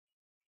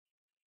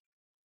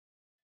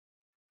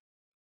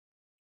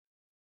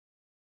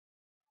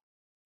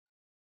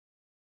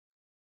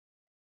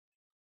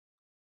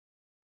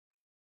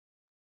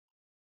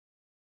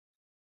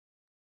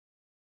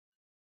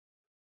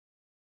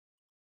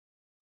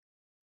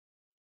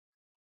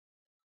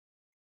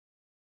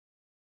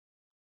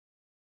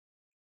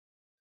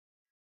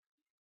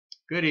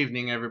Good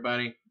evening,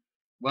 everybody.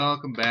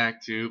 Welcome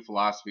back to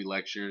Philosophy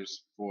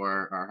Lectures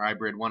for our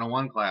Hybrid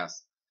 101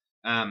 class.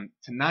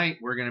 Tonight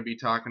we're going to be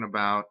talking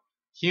about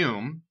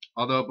Hume,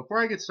 although before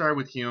I get started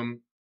with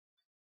Hume,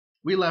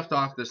 we left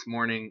off this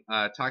morning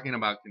talking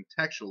about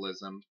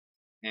contextualism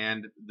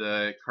and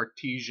the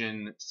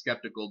Cartesian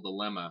skeptical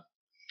dilemma.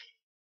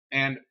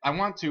 And I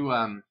want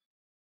to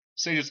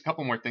say just a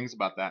couple more things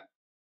about that.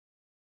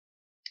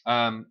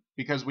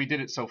 Because we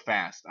did it so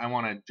fast, I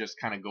want to just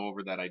kind of go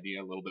over that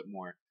idea a little bit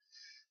more.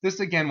 This is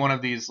again one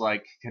of these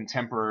like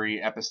contemporary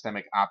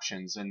epistemic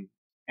options, and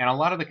a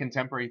lot of the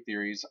contemporary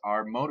theories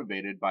are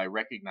motivated by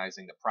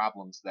recognizing the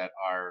problems that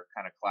our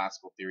kind of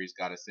classical theories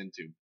got us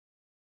into.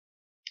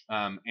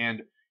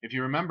 And if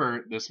you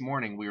remember this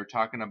morning, we were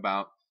talking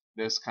about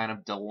this kind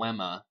of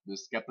dilemma,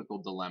 this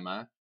skeptical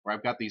dilemma, where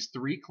I've got these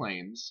three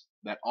claims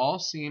that all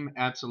seem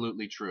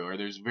absolutely true, or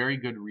there's very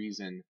good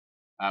reason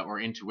or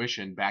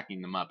intuition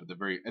backing them up. At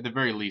the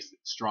very least,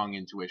 strong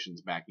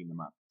intuitions backing them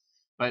up.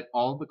 But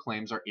all the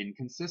claims are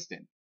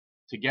inconsistent.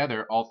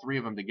 Together, all three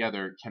of them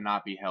together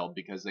cannot be held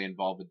because they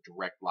involve a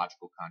direct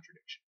logical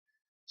contradiction.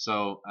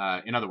 So,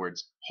 in other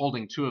words,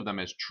 holding two of them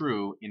as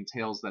true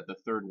entails that the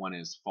third one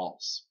is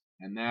false.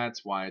 And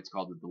that's why it's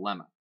called a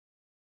dilemma.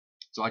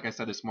 So like I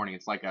said this morning,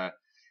 it's like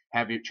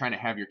trying to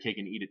have your cake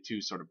and eat it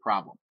too sort of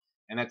problem.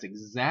 And that's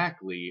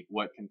exactly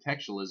what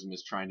contextualism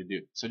is trying to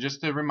do. So just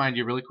to remind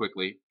you really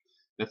quickly,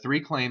 the three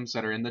claims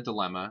that are in the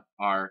dilemma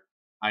are,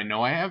 I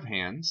know I have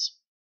hands.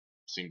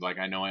 Seems like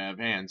I know I have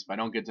hands. If I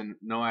don't get to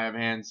know I have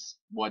hands,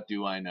 what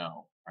do I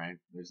know, right?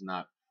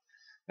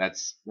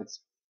 That's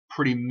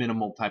pretty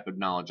minimal type of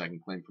knowledge I can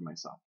claim for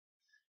myself.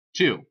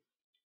 Two,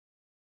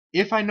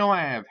 if I know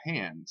I have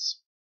hands,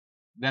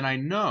 then I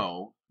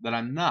know that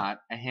I'm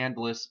not a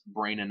handless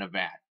brain in a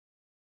vat.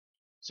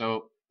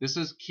 So this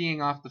is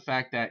keying off the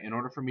fact that in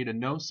order for me to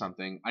know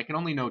something, I can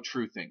only know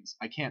true things.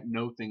 I can't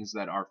know things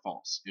that are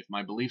false. If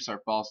my beliefs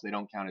are false, they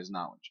don't count as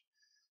knowledge.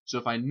 So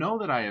if I know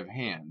that I have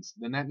hands,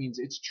 then that means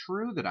it's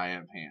true that I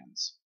have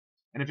hands.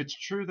 And if it's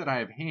true that I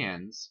have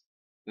hands,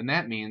 then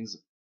that means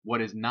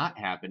what is not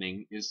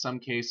happening is some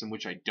case in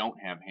which I don't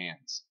have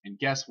hands. And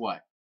guess what?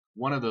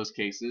 One of those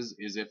cases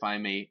is if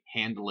I'm a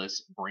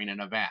handless brain in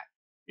a vat.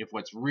 If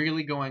what's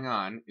really going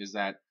on is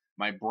that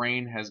my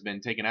brain has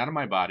been taken out of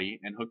my body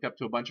and hooked up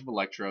to a bunch of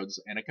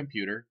electrodes and a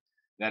computer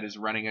that is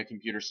running a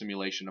computer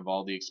simulation of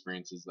all the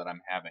experiences that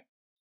I'm having.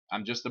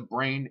 I'm just a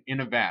brain in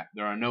a vat.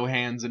 There are no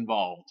hands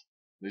involved.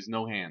 There's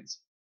no hands.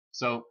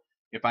 So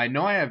if I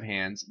know I have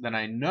hands, then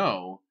I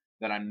know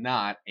that I'm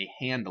not a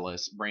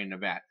handless brain in a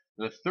vat.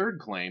 The third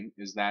claim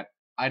is that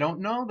I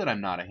don't know that I'm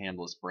not a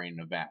handless brain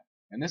in a vat.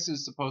 And this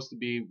is supposed to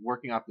be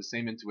working off the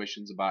same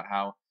intuitions about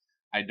how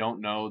I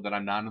don't know that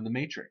I'm not in the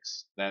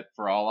matrix. That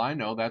for all I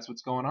know, that's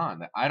what's going on.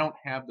 That I don't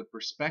have the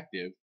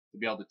perspective to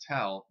be able to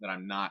tell that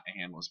I'm not a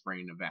handless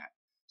brain in a vat.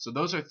 So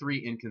those are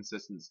three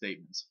inconsistent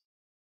statements.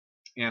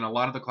 And a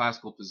lot of the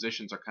classical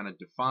positions are kind of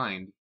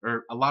defined,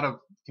 or a lot of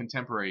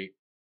contemporary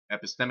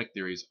epistemic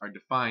theories are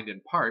defined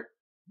in part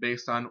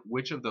based on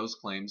which of those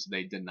claims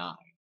they deny.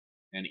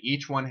 And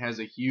each one has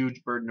a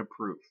huge burden of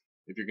proof.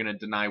 If you're going to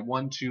deny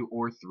 1, 2,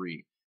 or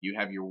 3, you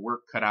have your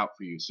work cut out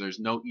for you. So there's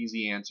no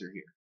easy answer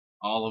here.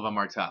 All of them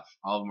are tough.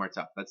 All of them are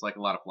tough. That's like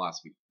a lot of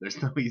philosophy.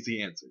 There's no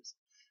easy answers.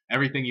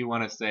 Everything you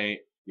want to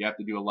say, you have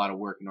to do a lot of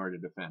work in order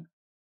to defend.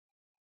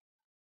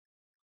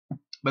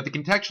 But the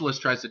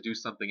contextualist tries to do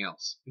something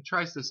else. It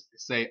tries to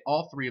say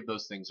all three of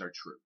those things are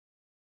true.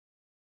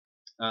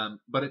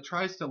 But it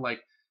tries to like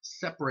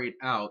separate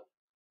out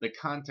the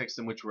context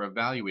in which we're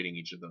evaluating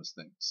each of those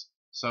things.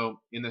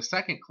 So in the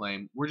second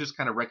claim, we're just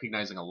kind of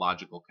recognizing a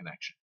logical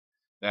connection.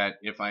 That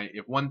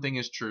if one thing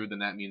is true, then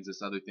that means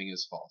this other thing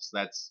is false.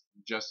 That's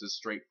just as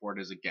straightforward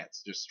as it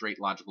gets, just straight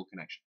logical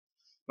connection.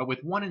 But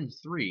with 1 and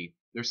 3,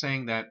 they're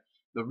saying that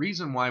the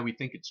reason why we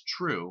think it's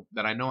true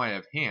that I know I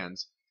have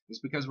hands is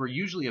because we're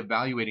usually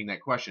evaluating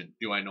that question,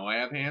 do I know I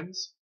have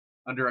hands?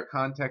 Under a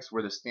context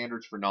where the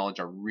standards for knowledge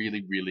are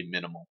really, really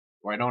minimal,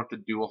 where I don't have to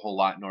do a whole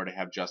lot in order to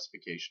have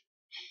justification.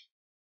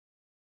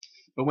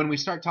 But when we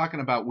start talking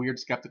about weird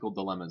skeptical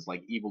dilemmas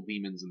like evil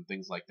demons and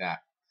things like that,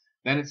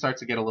 then it starts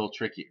to get a little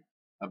trickier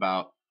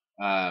about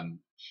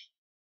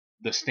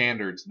the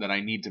standards that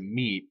I need to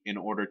meet in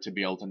order to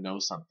be able to know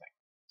something.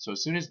 So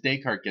as soon as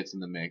Descartes gets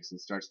in the mix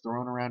and starts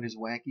throwing around his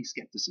wacky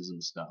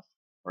skepticism stuff,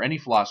 or any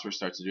philosopher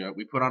starts to do it,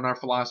 we put on our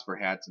philosopher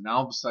hats, and now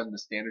all of a sudden the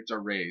standards are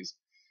raised,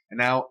 and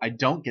now I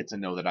don't get to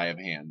know that I have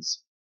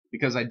hands,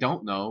 because I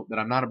don't know that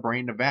I'm not a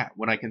brain in a vat.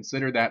 When I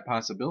consider that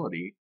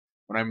possibility,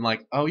 when I'm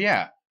like, oh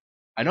yeah,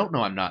 I don't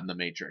know I'm not in the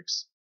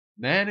matrix,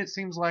 then it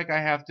seems like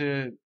I have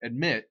to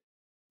admit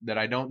that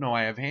I don't know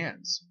I have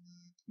hands.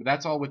 But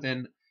that's all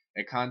within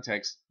a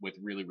context with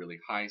really, really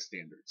high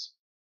standards.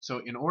 So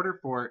in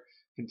order for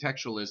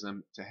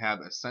contextualism to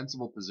have a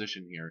sensible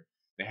position here,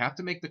 they have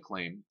to make the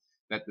claim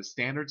that the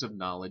standards of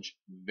knowledge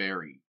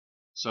vary.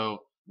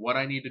 So what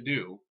I need to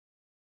do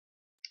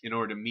in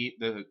order to meet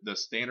the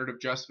standard of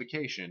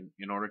justification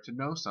in order to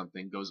know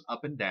something goes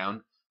up and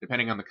down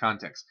depending on the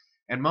context.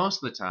 And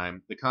most of the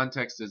time, the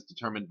context is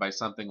determined by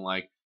something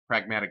like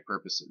pragmatic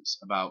purposes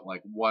about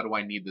like, what do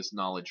I need this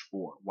knowledge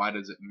for? Why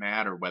does it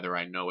matter whether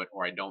I know it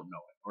or I don't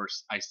know it, or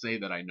I say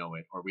that I know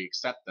it, or we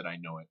accept that I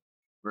know it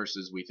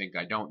versus we think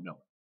I don't know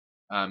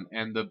it.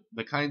 And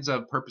the kinds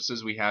of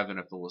purposes we have in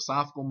a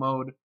philosophical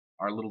mode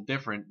are a little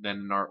different than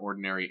in our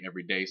ordinary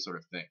everyday sort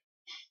of thing.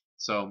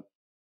 So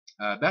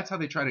that's how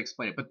they try to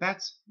explain it, but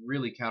that's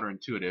really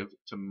counterintuitive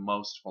to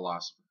most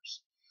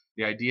philosophers.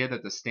 The idea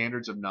that the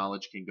standards of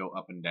knowledge can go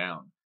up and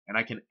down, and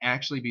I can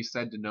actually be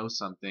said to know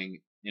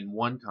something in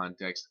one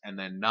context and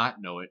then not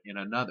know it in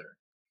another.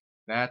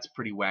 That's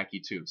pretty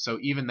wacky too. So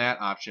even that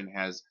option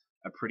has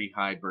a pretty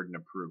high burden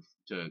of proof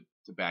to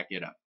back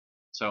it up.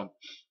 So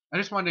I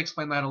just wanted to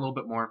explain that a little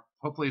bit more.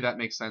 Hopefully that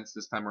makes sense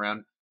this time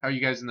around. How are you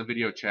guys in the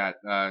video chat?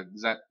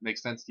 Does that make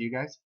sense to you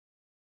guys?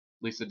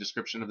 At least the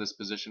description of this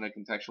position of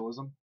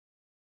contextualism?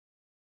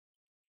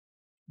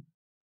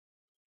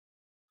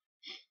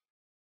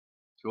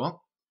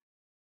 Cool.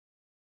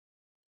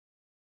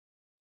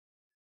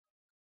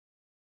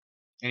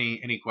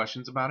 Any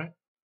questions about it?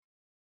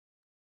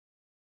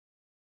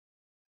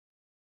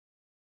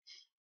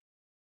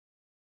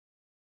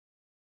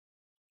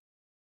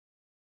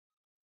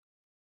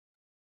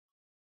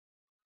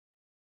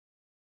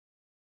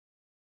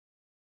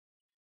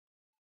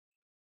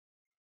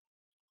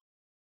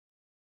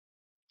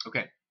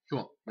 Okay,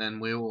 cool. Then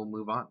we will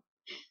move on.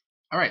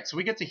 All right, so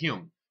we get to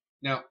Hume.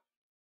 Now,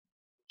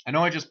 I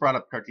know I just brought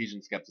up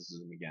Cartesian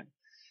skepticism again,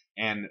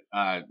 and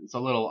it's a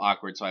little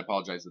awkward, so I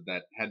apologize that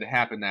that had to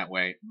happen that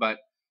way. But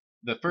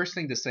the first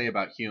thing to say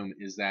about Hume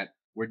is that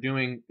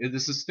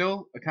this is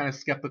still a kind of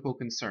skeptical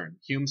concern.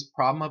 Hume's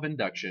problem of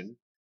induction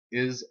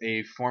is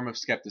a form of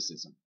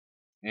skepticism,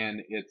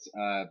 and it's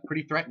a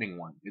pretty threatening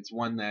one. It's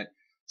one that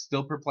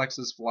still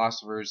perplexes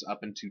philosophers up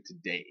into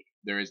today.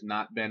 There has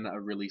not been a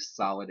really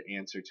solid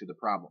answer to the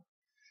problem.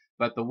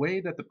 But the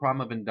way that the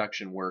problem of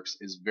induction works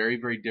is very,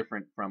 very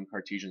different from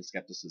Cartesian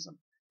skepticism.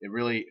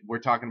 We're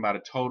talking about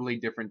a totally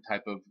different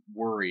type of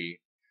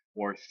worry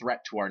or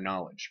threat to our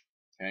knowledge.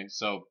 Okay,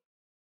 so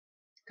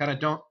kind of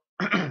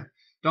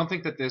don't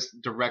think that this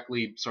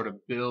directly sort of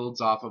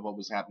builds off of what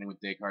was happening with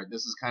Descartes.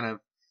 This is kind of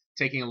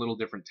taking a little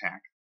different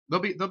tack.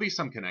 There'll be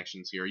some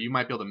connections here. You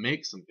might be able to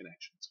make some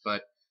connections,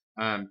 but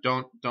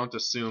don't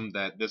assume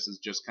that this is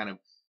just kind of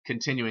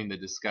continuing the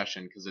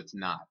discussion, because it's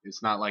not.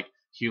 It's not like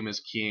Hume is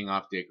keying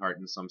off Descartes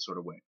in some sort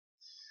of way.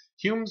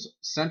 Hume's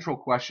central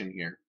question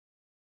here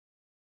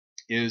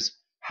is,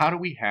 how do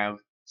we have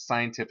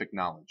scientific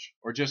knowledge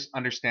or just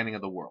understanding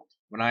of the world?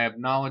 When I have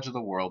knowledge of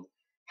the world,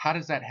 how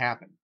does that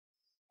happen?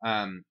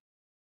 On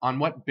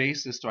what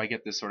basis do I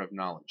get this sort of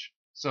knowledge?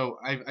 So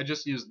I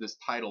just used this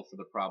title for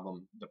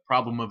the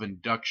problem of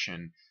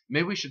induction.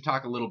 Maybe we should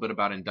talk a little bit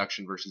about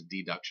induction versus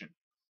deduction.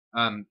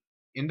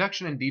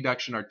 Induction and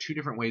deduction are two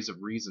different ways of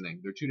reasoning.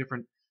 They're two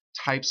different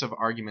types of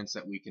arguments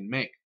that we can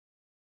make.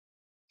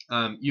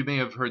 You may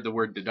have heard the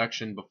word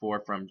deduction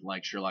before from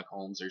like Sherlock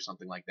Holmes or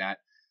something like that.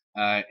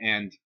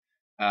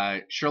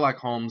 Sherlock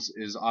Holmes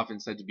is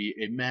often said to be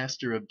a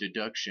master of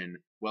deduction.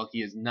 Well,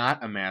 he is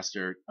not a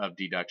master of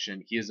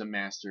deduction. He is a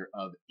master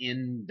of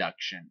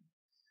induction.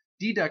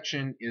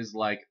 Deduction is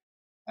like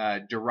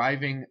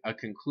deriving a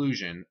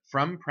conclusion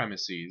from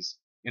premises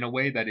in a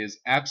way that is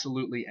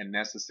absolutely and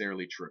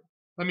necessarily true.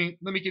 Let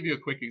me give you a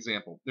quick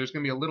example. There's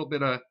going to be a little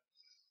bit of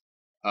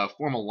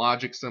formal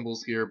logic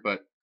symbols here, but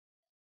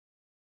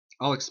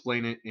I'll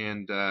explain it.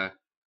 And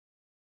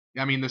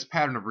I mean, this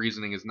pattern of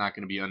reasoning is not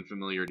going to be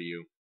unfamiliar to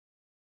you.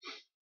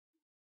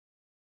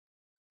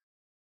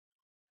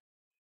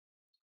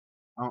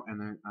 Oh, and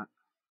then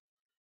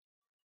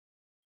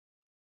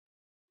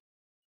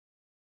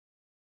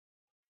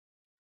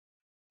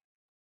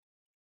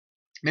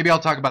maybe I'll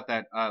talk about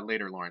that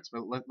later, Lawrence.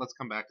 But let's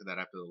come back to that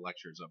after the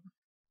lecture is over.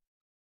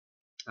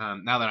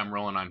 Now that I'm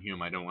rolling on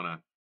Hume, I don't want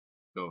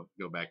to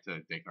go back to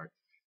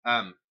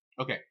Descartes.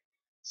 Okay,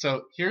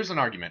 so here's an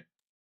argument.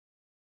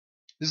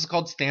 This is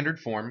called standard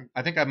form.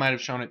 I think I might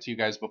have shown it to you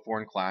guys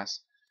before in class.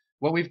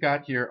 What we've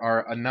got here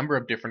are a number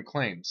of different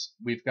claims.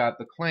 We've got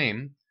the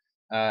claim.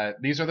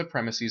 These are the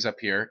premises up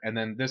here, and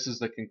then this is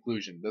the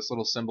conclusion. This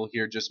little symbol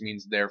here just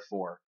means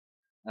therefore.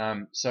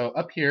 So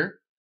up here,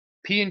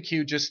 P and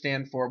Q just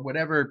stand for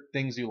whatever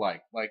things you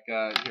like. Like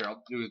here,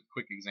 I'll do a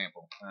quick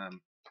example.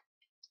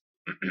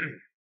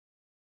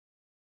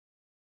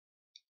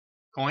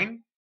 Coin,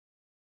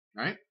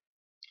 right?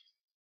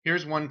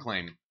 Here's one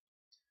claim.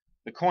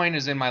 The coin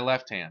is in my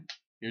left hand.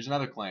 Here's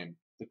another claim.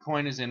 The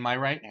coin is in my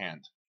right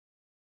hand.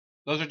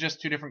 Those are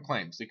just two different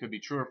claims. They could be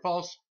true or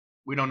false.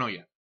 We don't know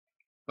yet.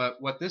 But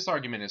what this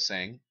argument is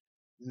saying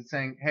is it's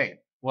saying, hey,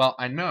 well,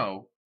 I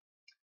know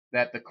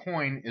that the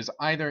coin is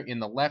either in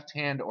the left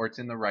hand or it's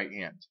in the right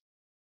hand.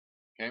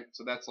 Okay,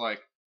 so that's like,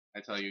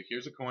 I tell you,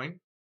 here's a coin.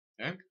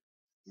 Okay, I'm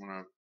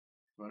gonna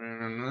put it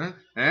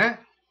in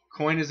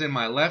coin is in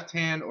my left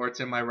hand or it's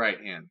in my right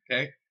hand.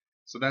 Okay,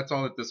 so that's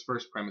all that this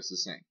first premise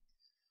is saying.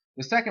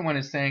 The second one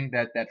is saying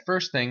that that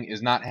first thing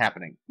is not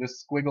happening.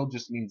 This squiggle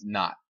just means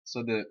not.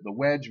 So the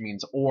wedge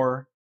means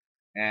or,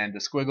 and the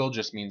squiggle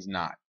just means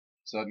not.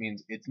 So it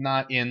means it's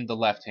not in the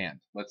left hand,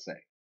 let's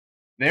say.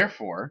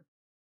 Therefore,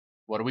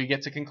 what do we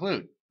get to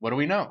conclude? What do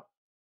we know?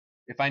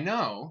 If I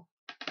know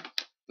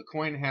the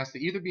coin has to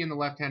either be in the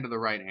left hand or the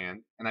right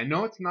hand, and I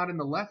know it's not in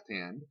the left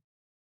hand,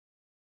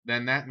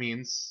 then that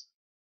means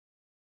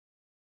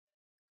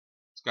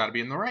it's got to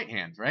be in the right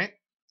hand, right?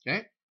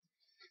 Okay?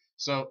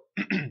 So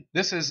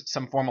this is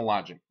some formal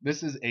logic.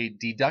 This is a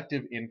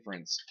deductive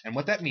inference. And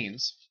what that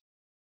means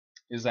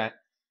is that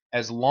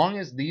as long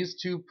as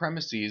these two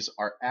premises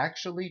are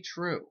actually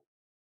true,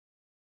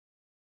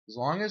 as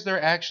long as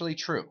they're actually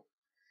true,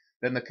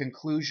 then the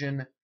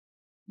conclusion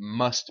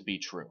must be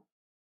true.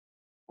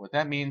 What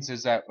that means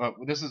is that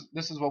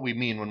this is what we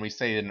mean when we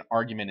say an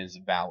argument is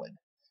valid.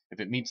 If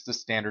it meets the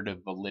standard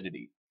of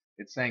validity,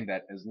 it's saying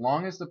that as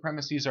long as the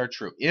premises are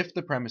true, if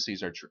the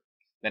premises are true,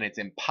 then it's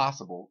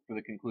impossible for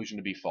the conclusion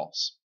to be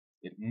false.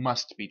 It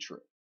must be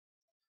true.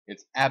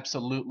 It's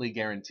absolutely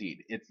guaranteed.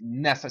 It's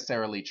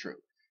necessarily true.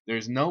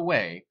 There's no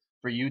way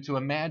for you to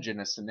imagine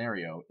a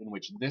scenario in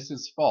which this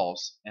is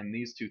false and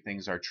these two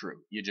things are true.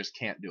 You just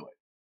can't do it.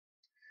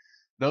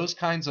 Those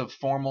kinds of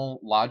formal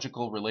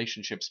logical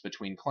relationships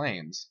between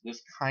claims,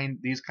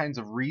 these kinds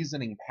of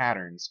reasoning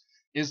patterns,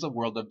 is the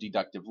world of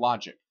deductive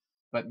logic.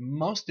 But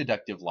most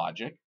deductive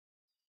logic,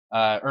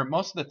 or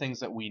most of the things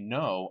that we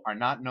know, are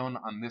not known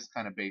on this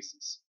kind of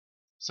basis.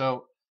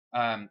 So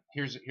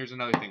here's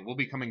another thing. We'll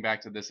be coming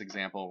back to this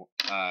example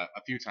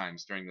a few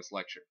times during this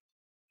lecture.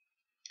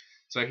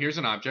 So here's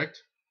an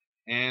object,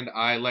 and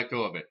I let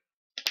go of it.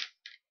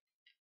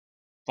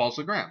 Falls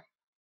to the ground.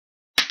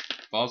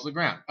 Falls to the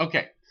ground.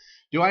 Okay.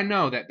 Do I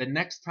know that the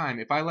next time,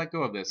 if I let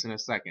go of this in a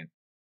second,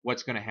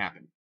 what's going to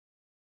happen?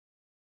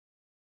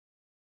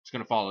 It's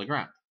going to fall to the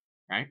ground,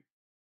 right?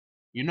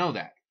 You know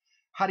that.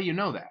 How do you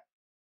know that?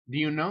 Do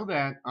you know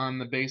that on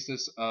the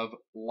basis of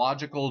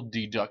logical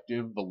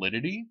deductive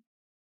validity?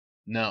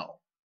 No.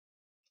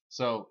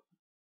 So,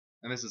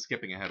 and this is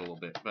skipping ahead a little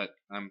bit, but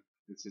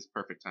this is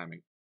perfect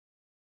timing.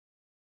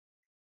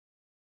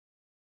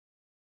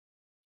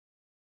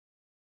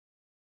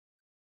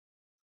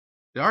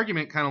 The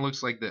argument kind of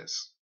looks like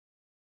this.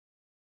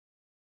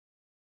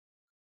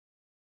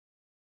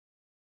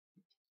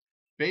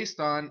 Based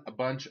on a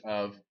bunch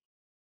of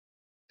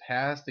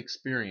past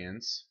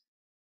experience,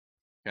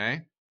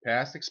 okay,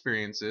 past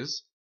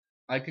experiences,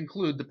 I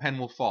conclude the pen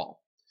will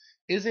fall.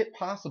 Is it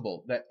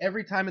possible that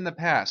every time in the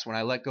past when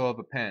I let go of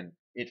a pen,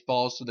 it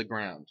falls to the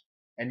ground,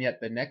 and yet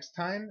the next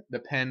time the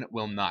pen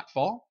will not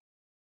fall?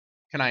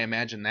 Can I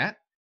imagine that?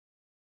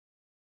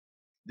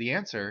 The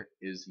answer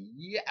is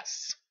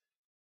yes.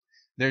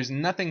 There's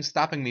nothing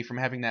stopping me from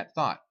having that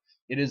thought.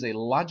 It is a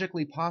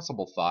logically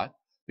possible thought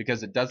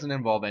because it doesn't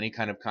involve any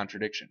kind of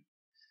contradiction.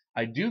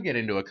 I do get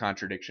into a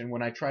contradiction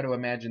when I try to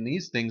imagine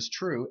these things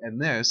true and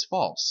this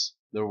false.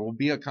 There will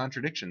be a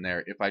contradiction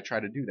there if I try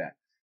to do that,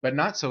 but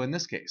not so in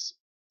this case.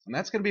 And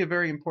that's going to be a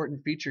very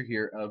important feature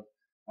here of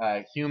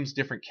Hume's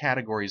different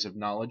categories of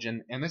knowledge,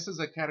 and this is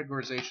a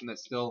categorization that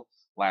still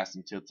lasts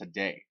until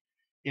today.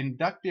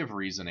 Inductive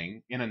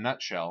reasoning, in a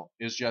nutshell,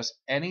 is just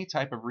any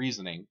type of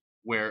reasoning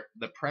where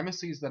the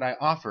premises that I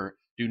offer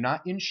do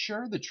not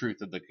ensure the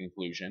truth of the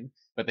conclusion,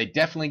 but they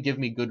definitely give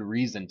me good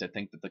reason to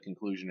think that the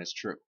conclusion is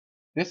true.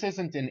 This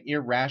isn't an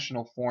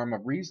irrational form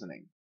of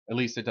reasoning. At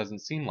least it doesn't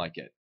seem like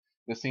it.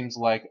 This seems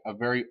like a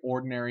very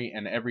ordinary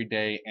and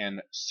everyday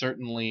and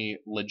certainly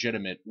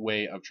legitimate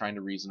way of trying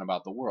to reason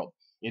about the world.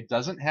 It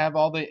doesn't have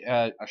all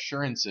the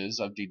assurances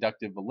of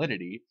deductive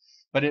validity,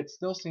 but it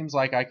still seems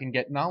like I can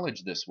get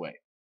knowledge this way.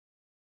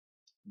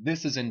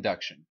 This is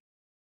induction.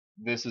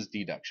 This is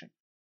deduction.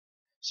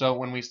 So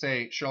when we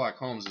say Sherlock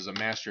Holmes is a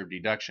master of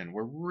deduction,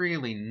 we're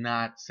really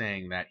not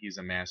saying that he's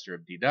a master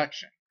of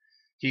deduction.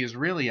 He is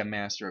really a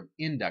master of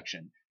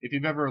induction. If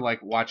you've ever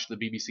watched the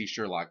BBC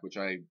Sherlock, which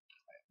I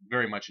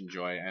very much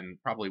enjoy and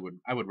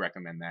I would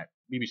recommend that.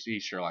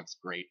 BBC Sherlock's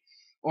great.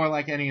 Or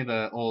like any of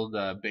the old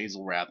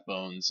Basil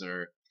Rathbones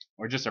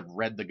or just have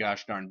read the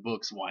gosh darn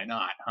books, why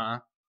not, huh?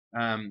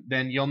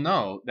 Then you'll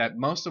know that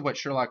most of what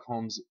Sherlock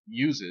Holmes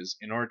uses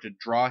in order to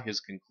draw his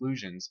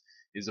conclusions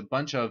is a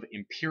bunch of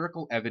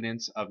empirical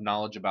evidence of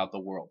knowledge about the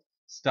world.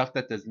 Stuff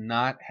that does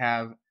not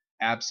have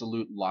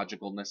absolute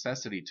logical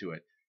necessity to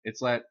it.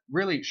 It's that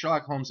really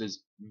Sherlock Holmes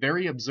is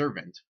very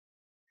observant,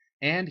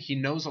 and he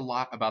knows a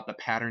lot about the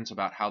patterns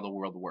about how the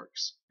world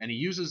works. And he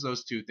uses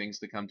those two things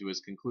to come to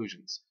his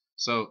conclusions.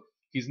 So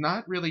he's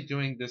not really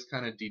doing this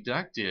kind of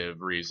deductive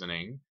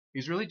reasoning.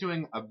 He's really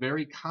doing a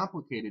very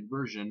complicated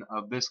version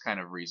of this kind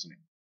of reasoning.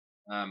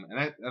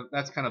 And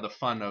that's kind of the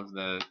fun of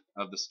the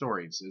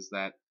stories, is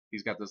that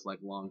he's got this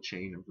long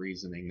chain of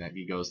reasoning that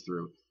he goes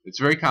through.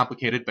 It's very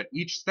complicated, but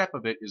each step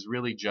of it is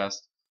really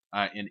just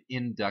an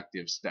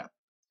inductive step.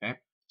 Okay?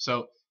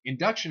 So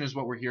induction is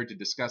what we're here to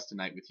discuss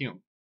tonight with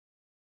Hume.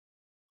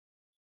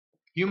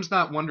 Hume's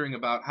not wondering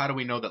about how do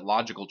we know that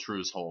logical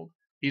truths hold.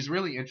 He's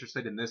really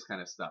interested in this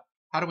kind of stuff.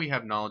 How do we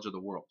have knowledge of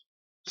the world?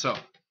 So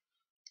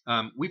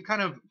we've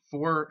kind of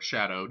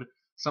foreshadowed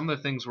some of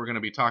the things we're going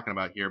to be talking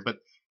about here, but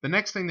the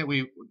next thing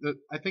that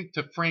I think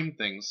to frame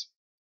things,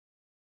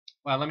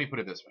 well, let me put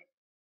it this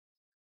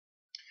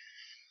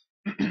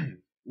way.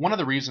 one of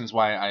the reasons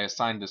why I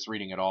assigned this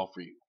reading at all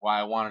for you, why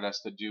I wanted us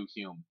to do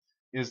Hume,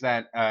 is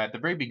that at the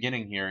very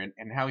beginning here,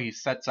 and how he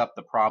sets up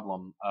the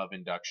problem of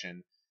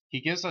induction, he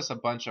gives us a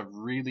bunch of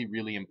really,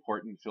 really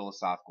important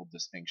philosophical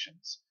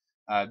distinctions.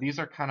 These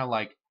are kind of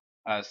like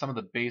some of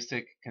the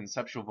basic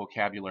conceptual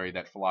vocabulary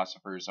that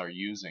philosophers are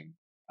using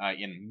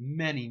in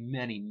many,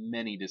 many,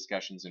 many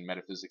discussions in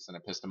metaphysics and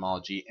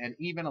epistemology, and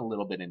even a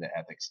little bit into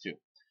ethics too.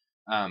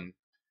 Um,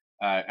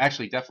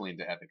 Actually, definitely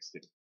into ethics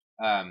too.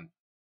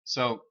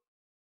 So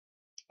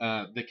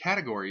the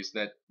categories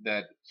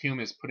that Hume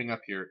is putting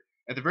up here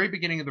at the very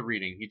beginning of the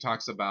reading, he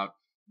talks about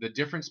the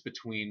difference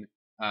between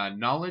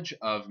knowledge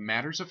of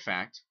matters of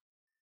fact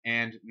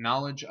and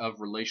knowledge of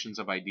relations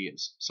of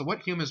ideas. So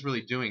what Hume is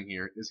really doing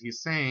here is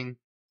he's saying,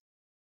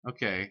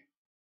 okay,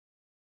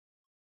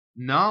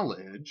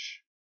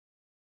 knowledge,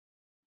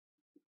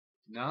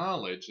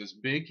 this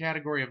big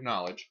category of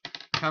knowledge,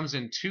 comes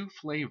in two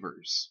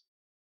flavors.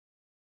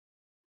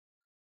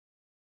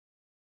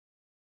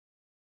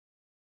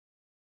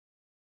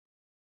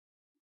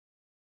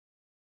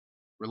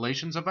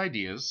 Relations of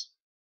ideas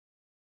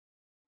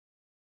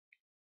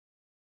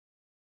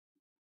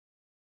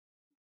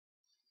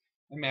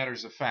and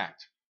matters of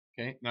fact.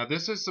 Okay, now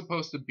this is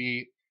supposed to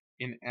be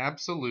an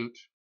absolute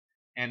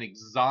and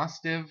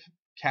exhaustive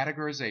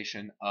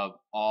categorization of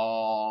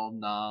all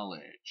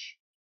knowledge.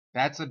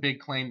 That's a big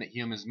claim that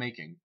Hume is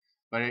making.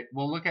 But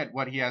we'll look at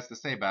what he has to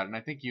say about it, and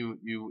I think you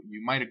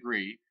might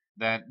agree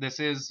that this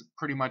is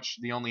pretty much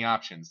the only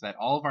options, that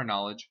all of our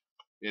knowledge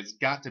has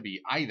got to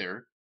be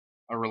either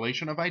a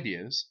relation of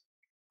ideas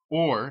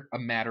or a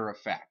matter of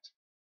fact.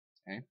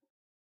 Okay?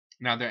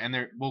 Now,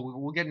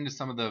 we'll get into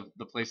some of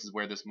the places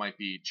where this might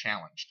be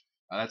challenged.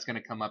 That's going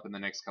to come up in the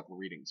next couple of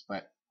readings,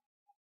 but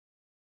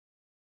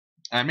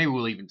maybe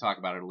we'll even talk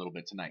about it a little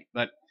bit tonight.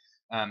 But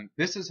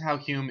this is how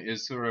Hume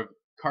is sort of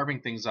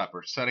carving things up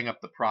or setting up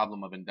the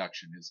problem of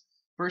induction. Is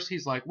first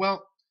he's like,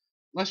 well,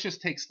 let's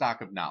just take stock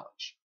of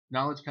knowledge.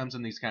 Knowledge comes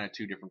in these kind of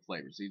two different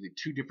flavors, these are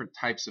two different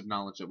types of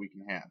knowledge that we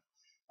can have,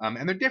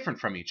 and they're different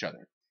from each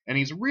other. And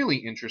he's really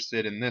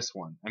interested in this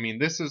one. I mean,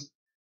 this is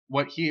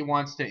what he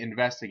wants to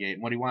investigate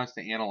and what he wants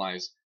to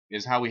analyze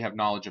is how we have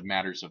knowledge of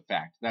matters of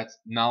fact. That's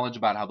knowledge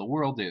about how the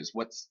world is,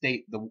 what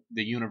state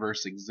the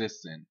universe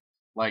exists in.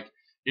 Like,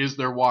 is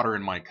there water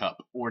in my cup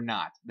or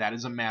not? That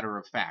is a matter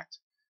of fact.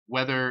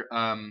 Whether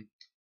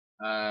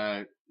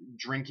uh,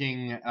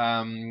 drinking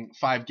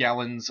 5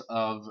 gallons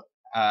of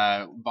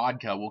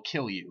vodka will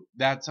kill you,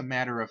 that's a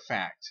matter of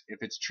fact. If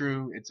it's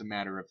true, it's a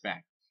matter of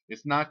fact.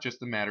 It's not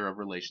just a matter of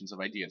relations of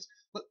ideas.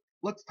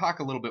 Let's talk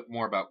a little bit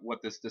more about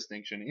what this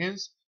distinction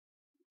is.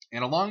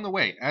 And along the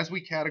way, as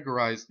we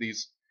categorize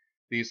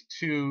these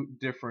two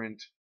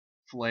different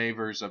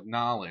flavors of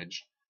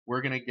knowledge,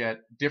 we're going to get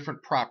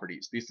different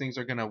properties. These things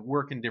are going to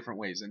work in different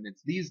ways. And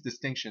it's these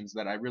distinctions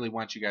that I really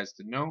want you guys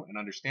to know and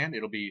understand.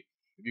 It'll be,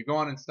 if you go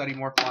on and study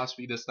more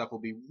philosophy, this stuff will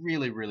be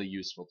really, really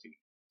useful to you.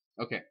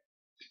 Okay.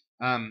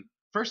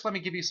 First, let me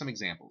give you some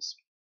examples.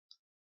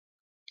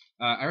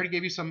 I already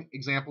gave you some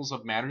examples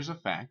of matters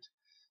of fact.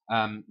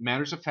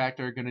 Matters of fact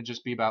are going to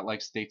just be about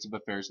like states of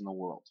affairs in the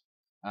world.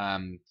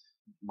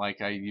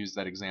 Like I used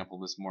that example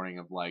this morning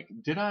of like,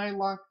 did I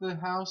lock the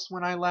house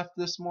when I left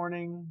this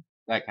morning?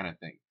 That kind of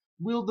thing.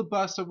 Will the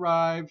bus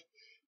arrive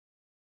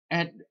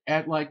at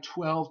like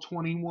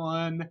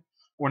 12:21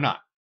 or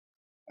not?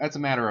 That's a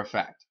matter of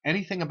fact.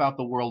 Anything about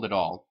the world at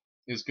all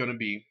is going to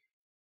be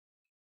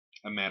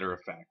a matter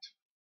of fact.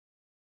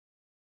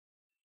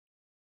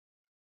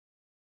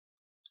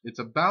 It's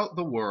about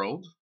the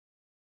world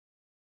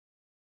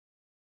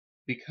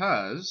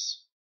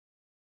because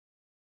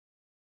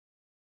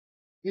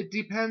it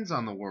depends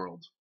on the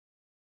world.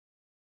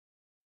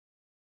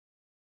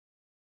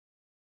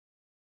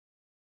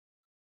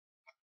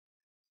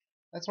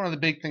 That's one of the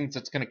big things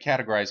that's going to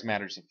categorize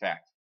matters of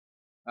fact.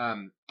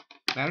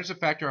 Matters of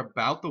fact are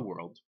about the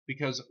world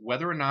because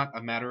whether or not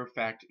a matter of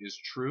fact is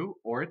true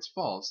or it's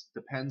false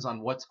depends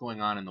on what's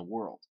going on in the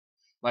world.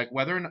 Like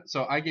whether or not,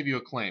 so I give you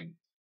a claim.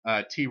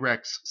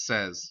 T-Rex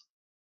says,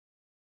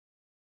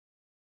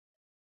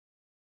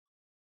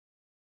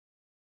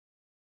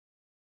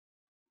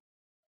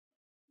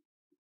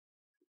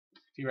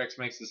 T-Rex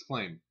makes this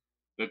claim.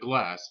 The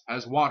glass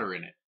has water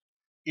in it.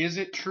 Is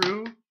it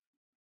true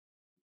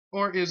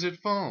or is it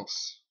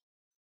false?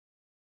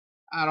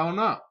 I don't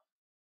know.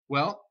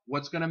 Well,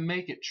 what's going to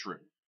make it true?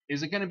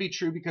 Is it going to be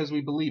true because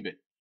we believe it?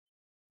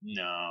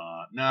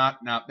 No, no,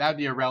 no. That'd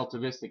be a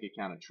relativistic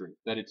account of truth.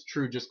 That it's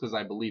true just because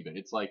I believe it.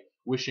 It's like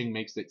wishing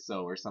makes it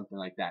so or something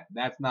like that.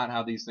 That's not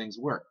how these things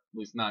work. At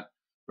least not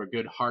for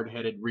good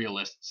hard-headed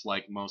realists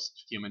like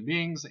most human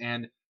beings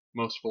and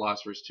most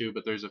philosophers too,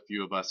 but there's a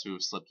few of us who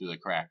have slipped through the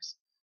cracks.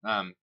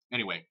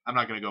 Anyway, I'm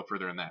not going to go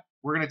further in that.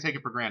 We're going to take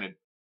it for granted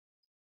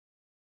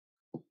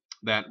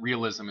that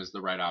realism is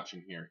the right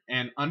option here.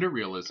 And under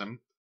realism,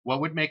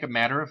 what would make a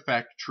matter of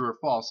fact true or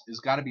false is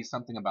got to be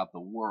something about the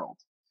world.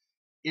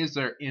 Is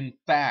there in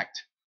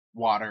fact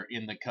water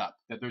in the cup?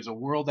 That there's a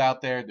world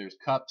out there, there's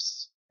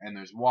cups, and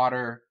there's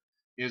water.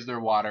 Is there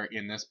water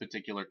in this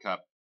particular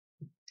cup?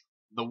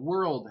 the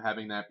world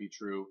having that be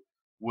true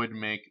would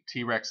make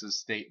T-Rex's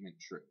statement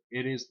true.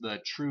 It is the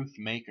truth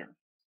maker.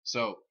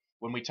 So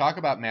when we talk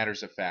about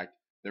matters of fact,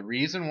 the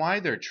reason why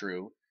they're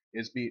true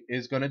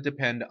is going to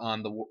depend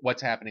on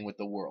what's happening with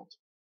the world.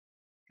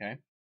 Okay.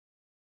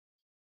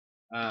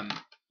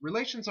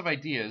 Relations of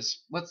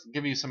ideas. Let's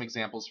give you some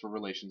examples for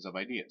relations of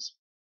ideas.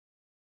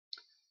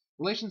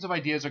 Relations of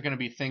ideas are going to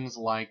be things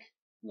like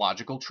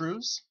logical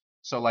truths.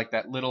 So like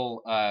that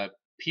little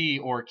P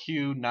or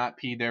Q, not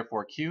P,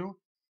 therefore Q.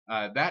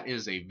 That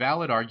is a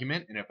valid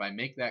argument, and if I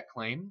make that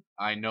claim,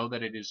 I know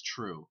that it is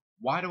true.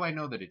 Why do I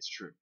know that it's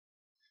true?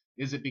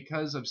 Is it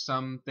because of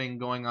something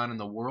going on in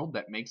the world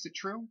that makes it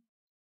true?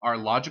 Are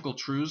logical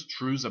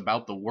truths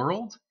about the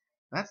world?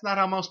 That's not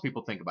how most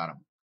people think about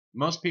them.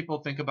 Most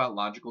people think about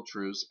logical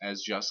truths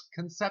as just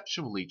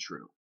conceptually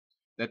true,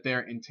 that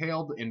they're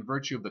entailed in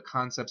virtue of the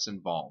concepts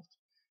involved.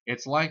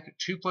 It's like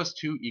 2 plus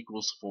 2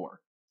 equals 4.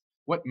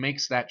 What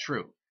makes that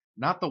true?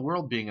 Not the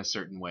world being a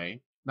certain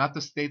way, not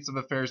the states of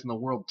affairs in the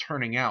world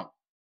turning out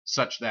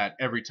such that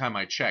every time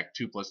I check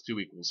 2 plus 2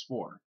 equals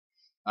 4.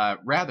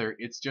 Rather,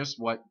 it's just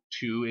what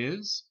 2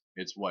 is,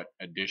 it's what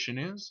addition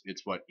is,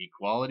 it's what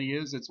equality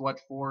is, it's what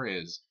 4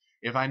 is.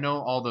 If I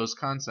know all those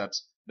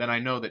concepts, then I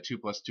know that 2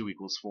 plus 2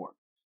 equals 4.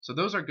 So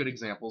those are good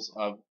examples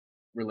of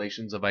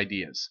relations of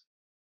ideas.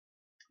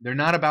 They're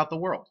not about the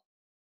world.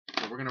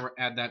 So we're going to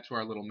add that to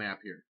our little map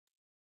here.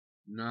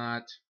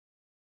 Not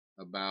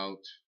about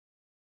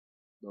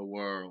the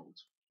world.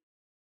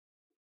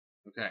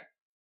 Okay.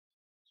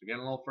 So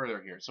getting a little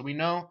further here. So we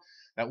know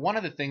that one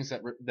of the things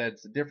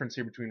that's the difference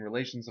here between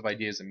relations of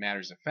ideas and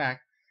matters of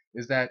fact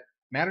is that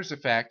matters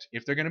of fact,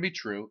 if they're going to be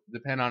true,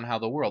 depend on how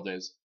the world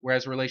is,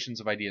 whereas relations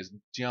of ideas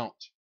don't.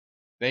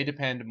 They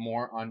depend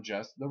more on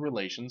just the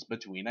relations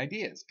between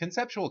ideas,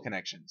 conceptual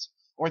connections,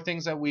 or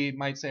things that we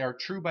might say are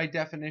true by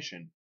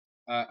definition.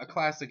 A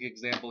classic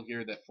example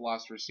here that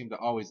philosophers seem to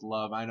always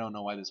love, I don't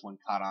know why this one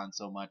caught on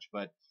so much,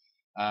 but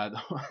the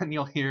one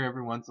you'll hear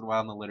every once in a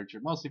while in the literature,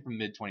 mostly from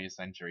mid-20th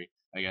century,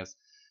 I guess,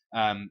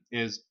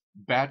 is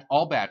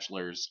all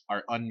bachelors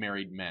are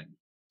unmarried men.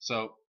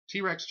 So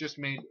T-Rex just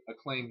made a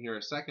claim here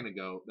a second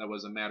ago that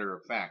was a matter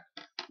of fact.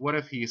 What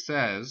if he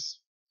says,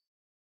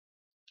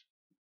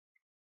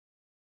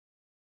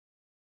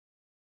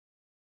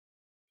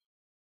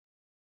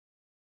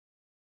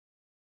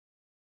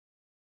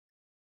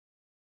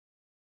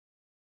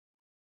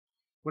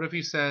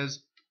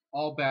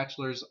 all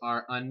bachelors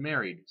are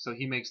unmarried? So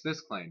he makes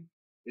this claim.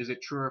 Is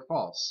it true or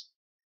false?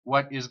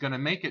 What is going to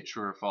make it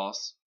true or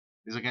false?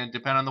 Is it going to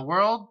depend on the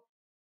world?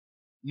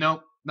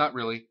 Nope, not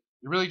really.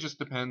 It really just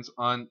depends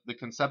on the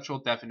conceptual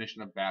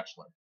definition of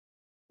bachelor.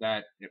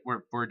 That if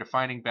we're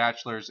defining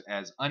bachelors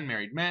as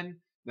unmarried men,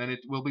 then it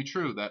will be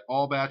true that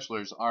all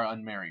bachelors are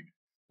unmarried.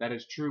 That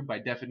is true by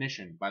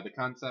definition, by the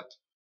concept.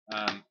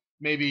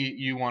 Maybe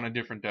you want a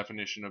different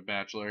definition of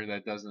bachelor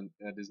that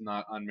is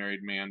not unmarried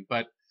man,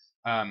 but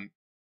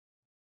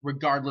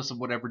regardless of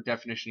whatever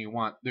definition you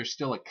want, there's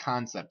still a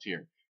concept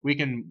here. We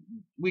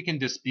can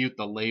dispute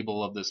the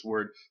label of this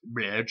word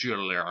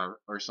bachelor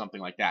or something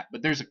like that,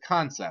 but there's a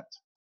concept.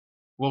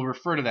 We'll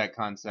refer to that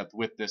concept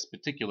with this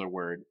particular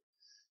word,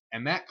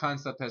 and that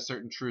concept has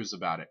certain truths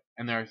about it,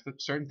 and there are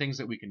certain things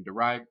that we can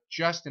derive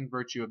just in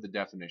virtue of the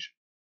definition.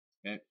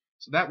 Okay?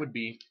 So that would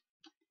be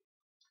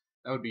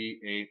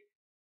a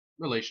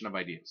relation of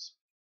ideas.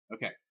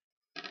 Okay.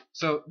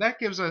 So that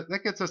gets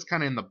us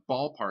kind of in the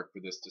ballpark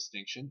for this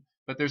distinction,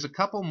 but there's a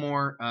couple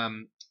more.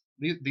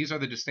 These are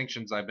the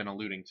distinctions I've been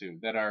alluding to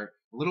that are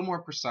a little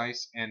more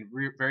precise and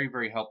very,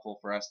 very helpful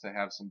for us to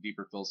have some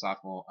deeper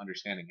philosophical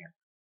understanding here.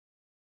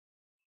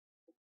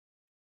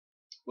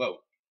 Whoa,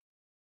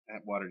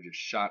 that water just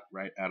shot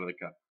right out of the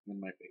cup in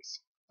my face.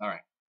 All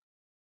right.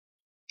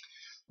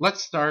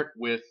 Let's start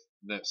with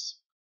this.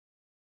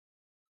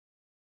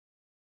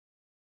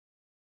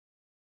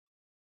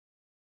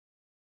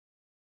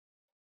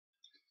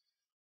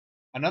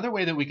 Another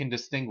way that we can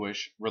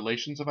distinguish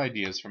relations of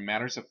ideas from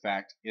matters of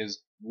fact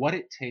is what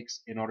it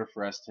takes in order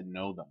for us to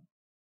know them.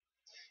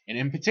 And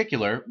in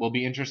particular, we'll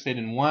be interested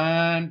in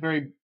one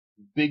very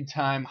big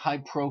time, high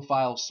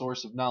profile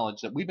source of knowledge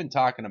that we've been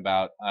talking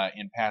about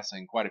in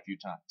passing quite a few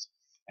times,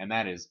 and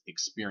that is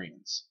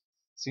experience.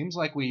 Seems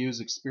like we use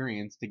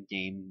experience to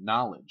gain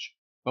knowledge.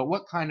 But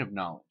what kind of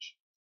knowledge?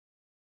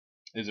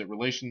 Is it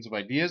relations of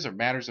ideas or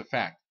matters of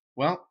fact?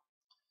 Well,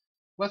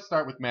 let's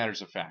start with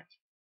matters of fact.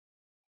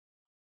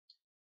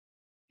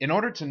 In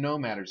order to know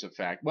matters of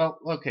fact, well,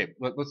 okay,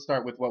 let's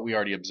start with what we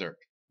already observed.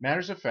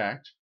 Matters of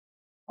fact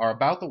are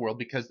about the world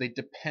because they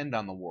depend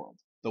on the world.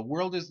 The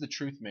world is the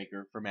truth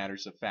maker for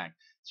matters of fact.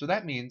 So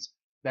that means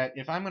that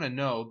if I'm going to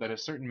know that a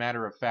certain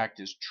matter of fact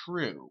is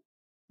true,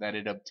 that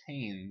it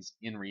obtains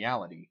in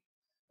reality,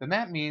 then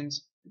that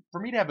means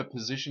for me to have a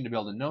position to be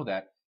able to know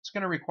that, it's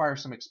going to require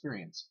some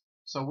experience.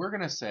 So we're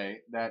going to say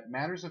that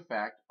matters of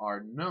fact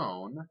are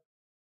known,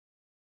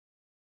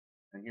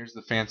 and here's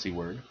the fancy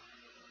word,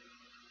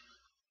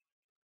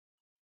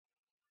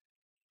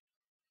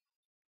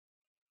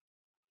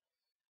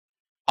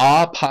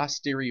 a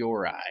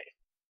posteriori.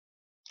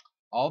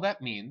 All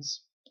that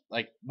means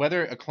Like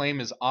whether a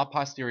claim is a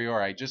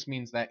posteriori just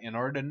means that in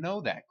order to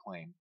know that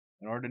claim,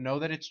 in order to know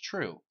that it's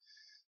true,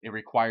 it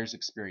requires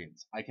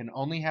experience. I can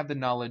only have the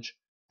knowledge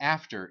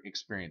after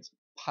experience,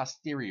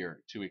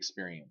 posterior to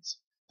experience.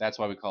 That's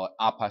why we call it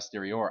a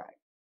posteriori.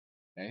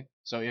 Okay?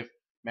 So if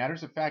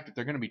matters of fact, if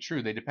they're going to be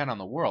true, they depend on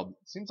the world.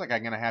 It seems like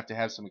I'm going to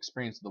have some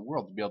experience of the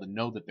world to be able to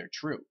know that they're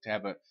true, to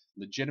have a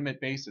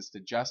legitimate basis to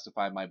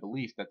justify my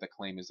belief that the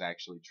claim is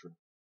actually true.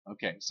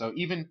 Okay, so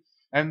even,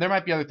 and there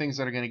might be other things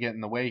that are going to get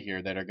in the way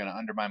here that are going to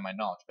undermine my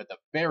knowledge, but at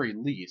the very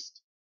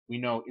least, we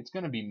know it's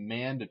going to be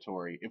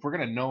mandatory. If we're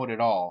going to know it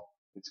at all,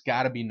 it's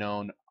got to be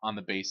known on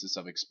the basis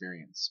of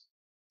experience.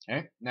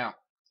 Okay, now,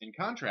 in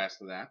contrast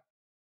to that,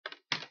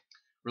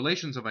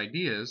 relations of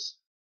ideas,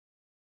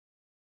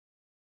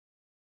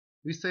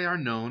 we say are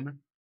known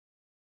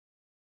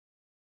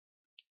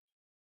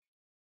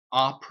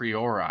a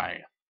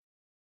priori.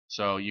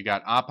 So you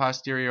got a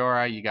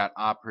posteriori, you got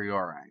a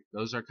priori.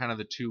 Those are kind of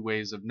the two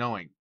ways of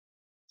knowing.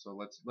 So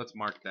let's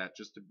mark that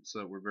just so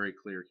that we're very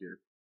clear here.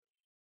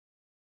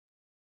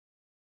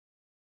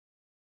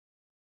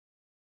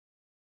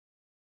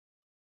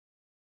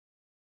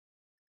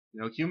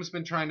 You know, Hume's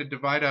been trying to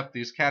divide up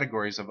these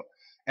categories of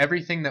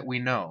everything that we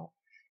know.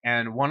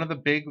 And one of the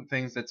big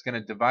things that's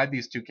going to divide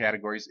these two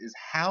categories is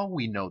how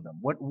we know them.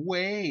 What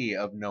way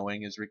of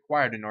knowing is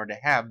required in order to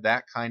have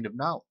that kind of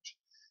knowledge?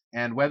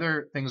 And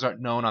whether things are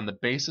known on the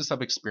basis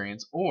of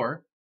experience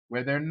or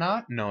where they're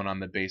not known on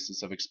the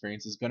basis of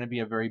experience is going to be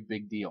a very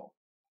big deal.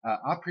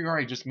 A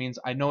priori just means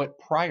I know it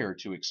prior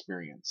to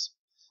experience.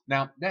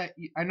 Now, that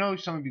I know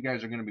some of you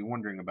guys are going to be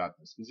wondering about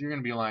this because you're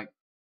going to be like,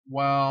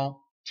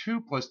 well,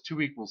 2 plus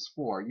 2 equals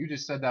 4. You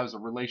just said that was a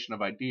relation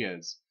of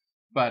ideas.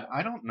 But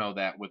I don't know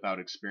that without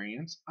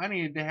experience. I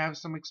needed to have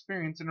some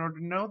experience in order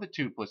to know that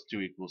 2 plus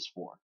 2 equals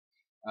 4.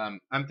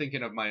 I'm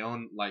thinking of my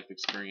own life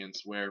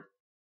experience where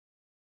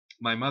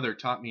my mother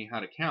taught me how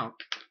to count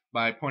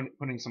by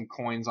putting some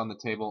coins on the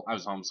table. I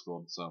was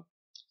homeschooled, so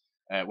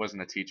it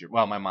wasn't a teacher.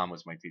 Well, my mom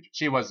was my teacher.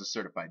 She was a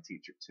certified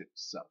teacher, too,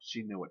 so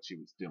she knew what she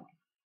was doing.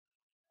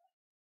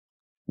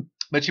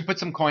 But she put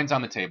some coins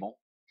on the table,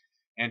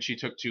 and she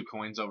took 2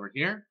 coins over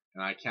here,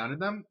 and I counted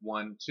them,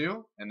 1,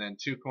 2, and then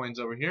 2 coins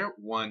over here,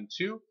 1,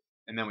 2,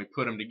 and then we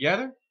put them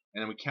together,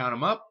 and then we count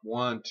them up,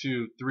 1,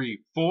 2, 3,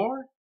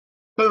 4,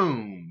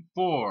 boom,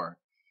 4.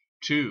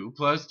 2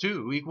 plus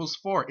 2 equals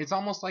 4. It's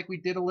almost like we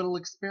did a little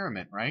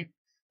experiment, right?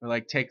 We're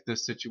like, take the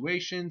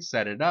situation,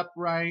 set it up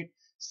right,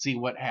 see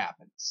what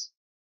happens.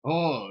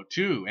 Oh,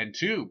 2 and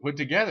 2 put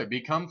together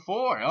become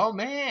 4. Oh,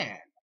 man.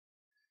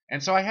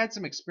 And so I had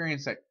some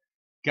experience that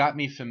got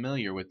me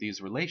familiar with these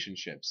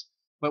relationships.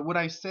 But would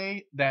I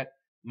say that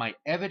my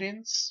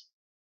evidence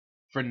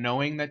for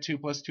knowing that 2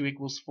 plus 2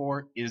 equals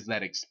 4 is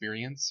that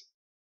experience?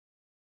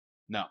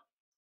 No.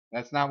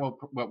 That's not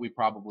what we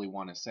probably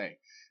want to say.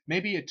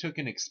 Maybe it took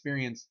an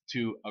experience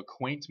to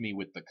acquaint me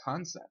with the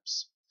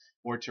concepts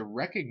or to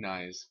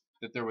recognize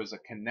that there was a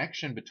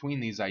connection between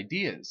these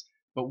ideas.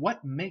 But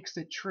what makes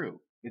it true?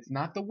 It's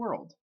not the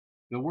world.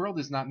 The world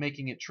is not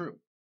making it true.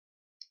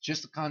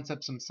 Just the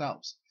concepts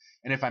themselves.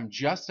 And if I'm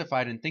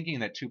justified in thinking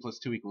that 2 plus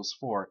 2 equals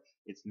 4,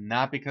 it's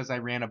not because I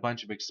ran a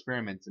bunch of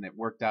experiments and it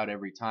worked out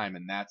every time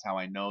and that's how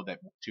I know that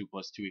 2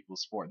 plus 2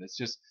 equals 4. That's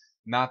just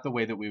not the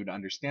way that we would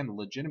understand the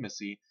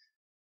legitimacy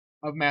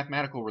of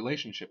mathematical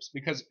relationships.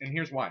 Because, and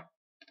here's why.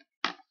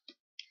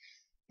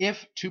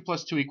 If 2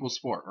 plus 2 equals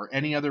 4, or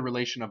any other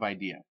relation of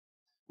idea,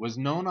 was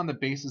known on the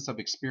basis of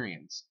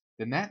experience,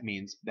 then that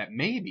means that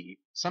maybe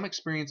some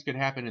experience could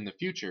happen in the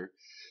future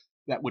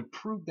that would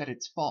prove that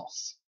it's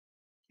false.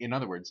 In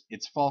other words,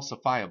 it's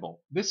falsifiable.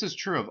 This is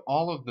true of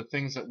all of the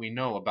things that we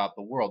know about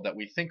the world that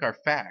we think are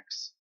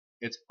facts.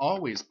 It's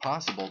always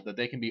possible that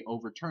they can be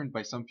overturned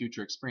by some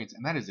future experience,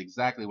 and that is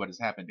exactly what has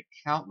happened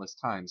countless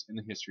times in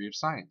the history of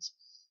science.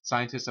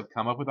 Scientists have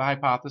come up with a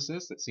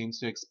hypothesis that seems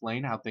to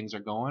explain how things are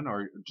going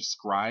or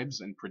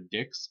describes and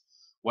predicts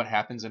what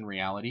happens in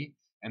reality.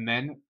 And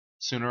then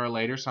sooner or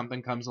later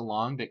something comes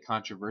along that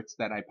controverts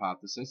that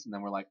hypothesis. And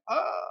then we're like,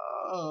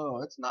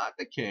 oh, it's not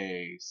the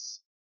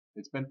case.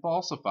 It's been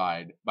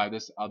falsified by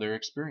this other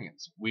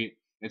experience.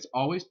 It's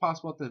always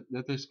possible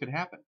that this could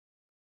happen.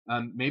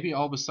 Maybe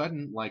all of a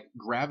sudden, like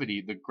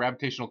gravity, the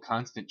gravitational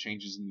constant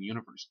changes in the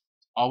universe.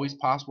 It's always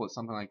possible that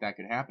something like that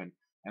could happen.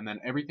 And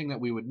then everything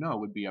that we would know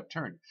would be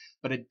upturned.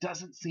 But it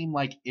doesn't seem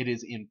like it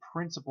is in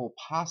principle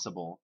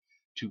possible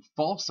to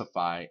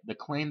falsify the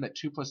claim that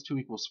 2 plus 2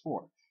 equals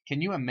 4. Can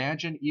you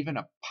imagine even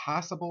a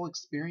possible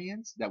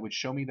experience that would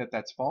show me that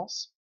that's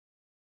false?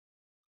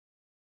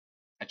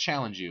 I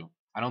challenge you.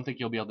 I don't think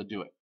you'll be able to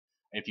do it.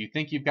 If you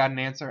think you've got an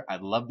answer, I'd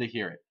love to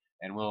hear it.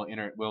 And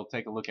we'll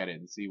take a look at it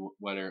and see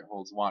whether it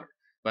holds water.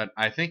 But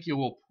I think you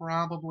will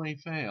probably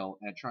fail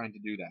at trying to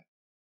do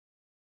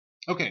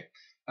that. Okay,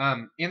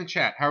 in the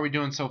chat, how are we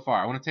doing so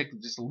far? I want to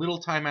take just a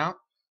little time out.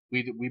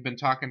 We've been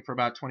talking for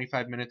about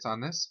 25 minutes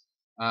on this.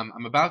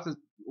 I'm about to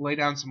lay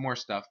down some more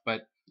stuff,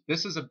 but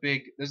this is a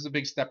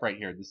big step right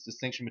here. This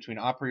distinction between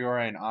a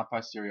priori and a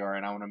posteriori,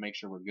 and I want to make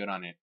sure we're good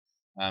on it.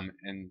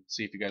 And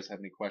see if you guys have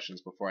any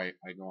questions before I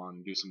go on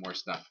and do some more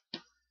stuff.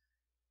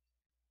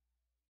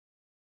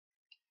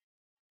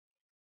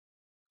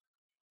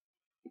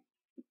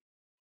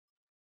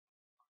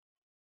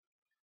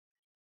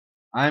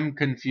 I'm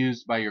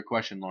confused by your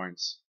question,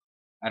 Lawrence.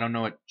 I don't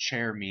know what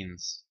chair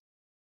means.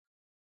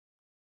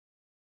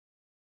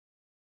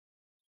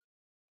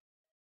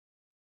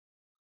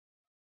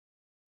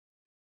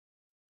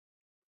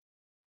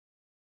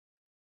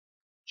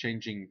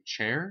 Changing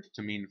chair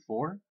to mean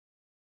for?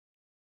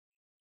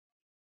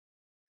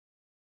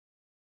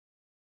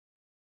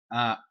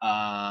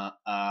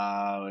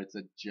 It's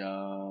a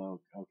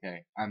joke.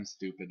 Okay, I'm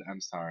stupid.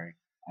 I'm sorry.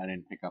 I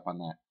didn't pick up on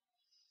that.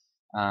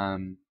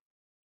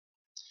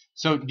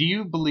 So do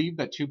you believe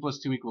that 2 plus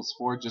 2 equals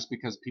 4 just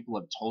because people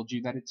have told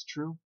you that it's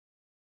true?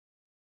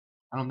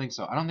 I don't think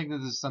so. I don't think that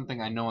this is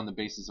something I know on the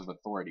basis of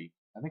authority.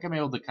 I think I'm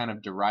able to kind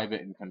of derive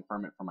it and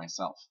confirm it for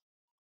myself.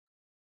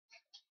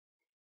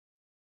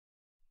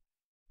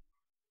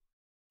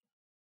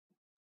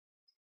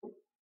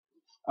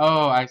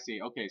 Oh, I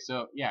see. Okay,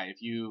 so yeah,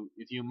 if you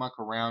muck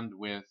around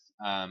with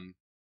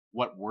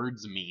what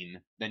words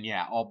mean, then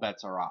yeah, all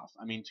bets are off.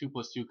 I mean, 2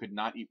 plus 2 could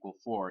not equal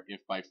 4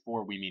 if by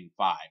 4 we mean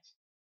 5.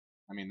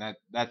 I mean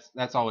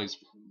that's always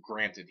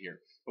granted here.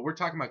 But we're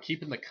talking about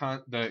keeping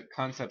the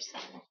concepts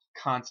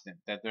constant,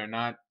 that they're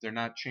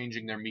not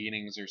changing their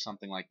meanings or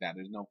something like that.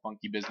 There's no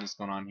funky business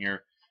going on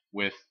here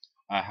with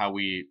how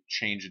we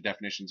change the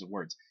definitions of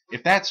words.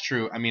 If that's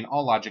true, I mean,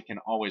 all logic can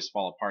always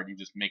fall apart. You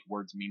just make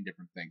words mean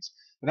different things.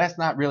 But that's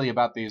not really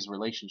about these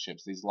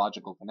relationships, these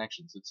logical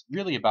connections. It's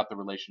really about the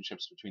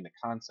relationships between the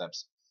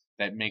concepts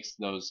that makes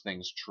those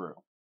things true.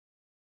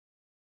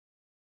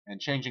 And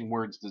changing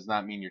words does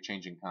not mean you're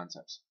changing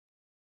concepts.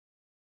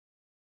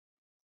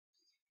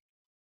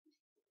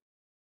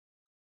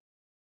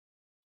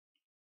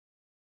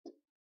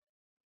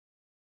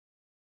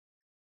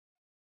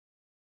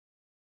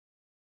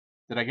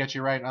 Did I get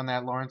you right on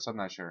that, Lawrence? I'm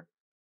not sure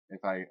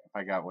if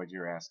I got what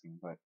you're asking,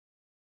 but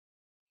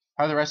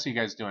how are the rest of you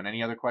guys doing?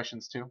 Any other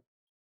questions too?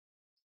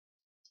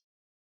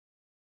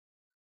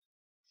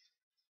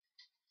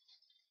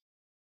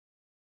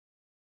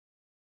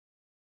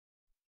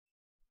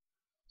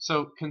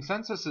 So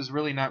consensus is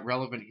really not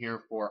relevant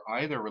here for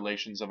either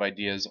relations of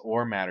ideas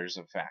or matters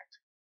of fact.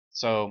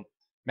 So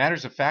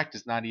matters of fact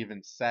is not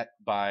even set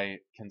by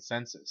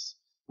consensus.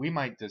 We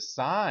might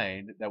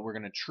decide that we're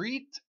going to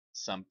treat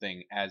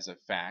something as a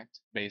fact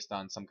based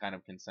on some kind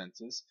of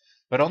consensus,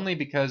 but only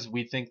because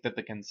we think that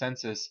the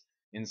consensus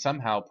in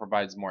somehow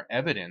provides more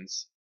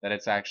evidence that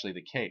it's actually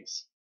the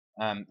case.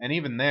 And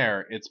even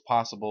there, it's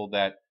possible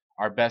that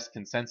our best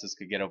consensus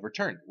could get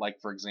overturned. Like,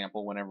 for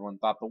example, when everyone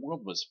thought the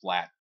world was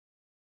flat,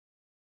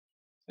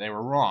 they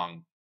were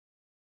wrong.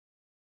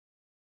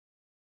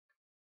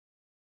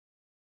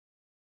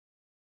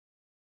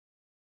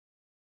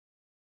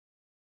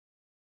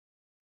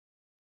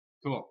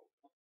 Cool.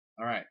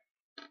 All right.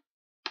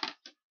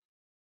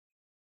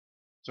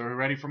 So are we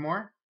ready for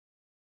more?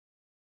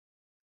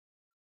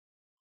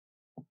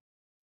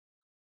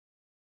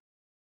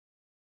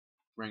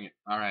 Bring it.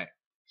 All right.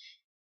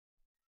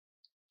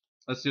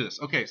 Let's do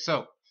this. Okay,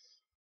 so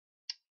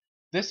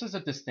this is a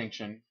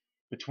distinction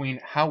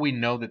between how we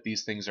know that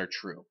these things are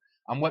true.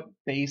 On what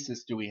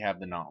basis do we have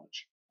the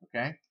knowledge?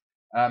 Okay?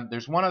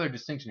 There's one other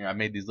distinction here. I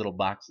made these little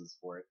boxes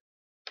for it.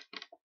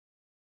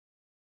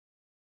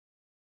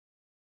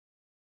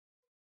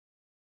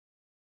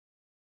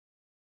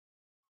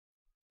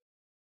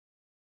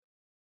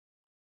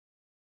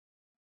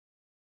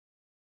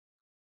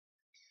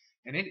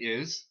 And it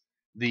is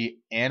the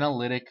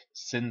analytic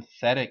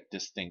synthetic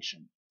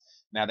distinction.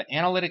 Now, the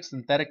analytic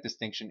synthetic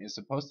distinction is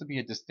supposed to be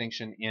a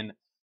distinction in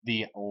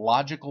the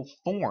logical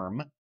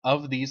form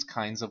of these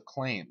kinds of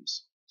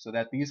claims, so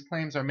that these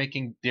claims are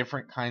making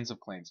different kinds of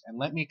claims. And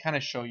let me kind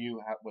of show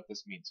you what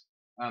this means.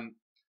 Um,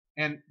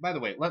 and by the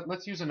way,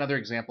 let's use another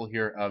example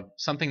here of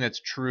something that's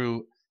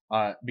true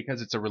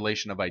because it's a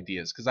relation of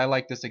ideas, because I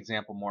like this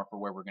example more for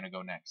where we're going to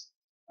go next.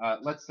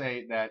 Let's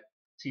say that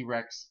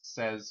T-Rex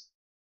says,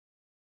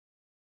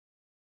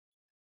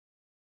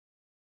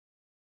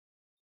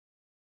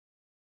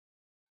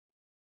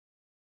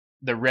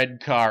 the red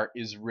car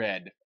is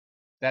red.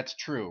 That's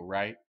true,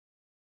 right?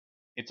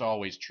 It's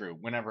always true.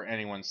 Whenever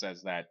anyone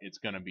says that, it's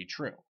going to be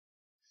true.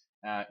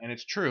 And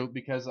it's true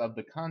because of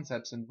the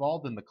concepts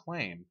involved in the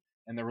claim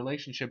and the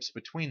relationships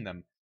between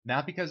them,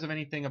 not because of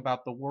anything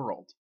about the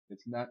world. It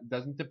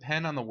doesn't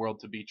depend on the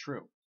world to be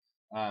true.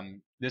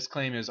 This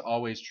claim is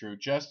always true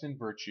just in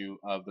virtue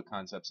of the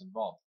concepts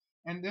involved.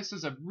 And this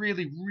is a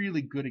really,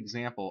 really good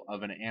example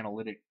of an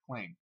analytic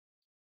claim.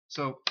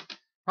 So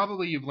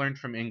probably you've learned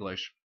from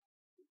English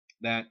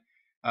that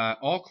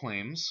all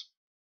claims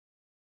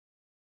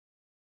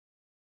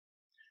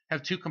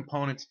have two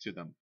components to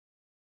them.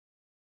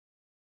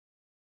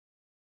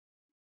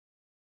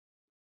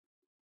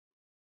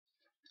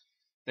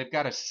 They've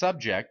got a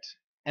subject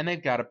and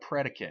they've got a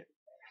predicate.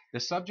 The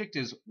subject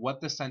is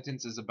what the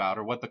sentence is about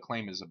or what the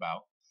claim is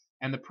about,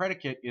 and the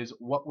predicate is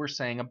what we're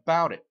saying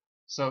about it.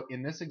 So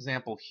in this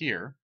example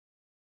here,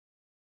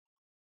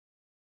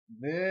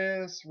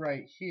 this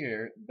right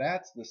here,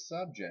 that's the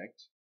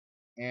subject,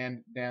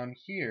 and down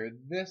here,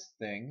 this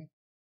thing,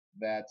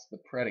 that's the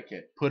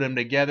predicate. Put them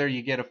together,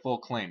 you get a full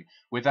claim.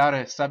 Without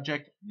a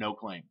subject, no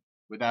claim.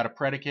 Without a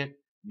predicate,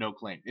 no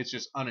claim. It's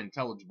just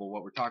unintelligible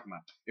what we're talking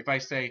about. If I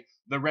say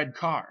the red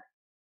car,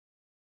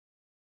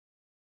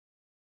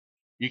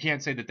 you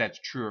can't say that that's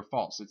true or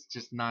false. It's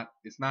just not.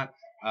 It's not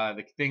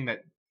the thing that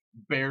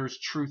bears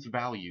truth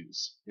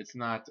values. It's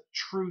not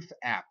truth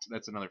apt.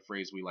 That's another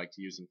phrase we like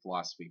to use in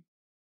philosophy.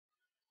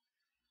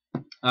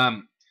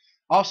 Um,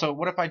 Also,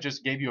 what if I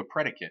just gave you a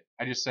predicate?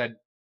 I just said,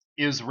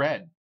 is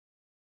red.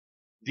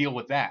 Deal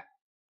with that.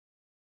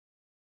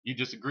 You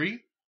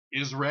disagree?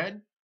 Is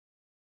red?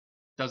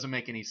 Doesn't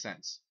make any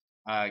sense.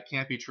 It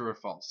can't be true or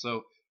false. So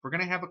if we're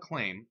going to have a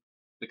claim,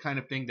 the kind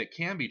of thing that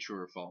can be true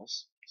or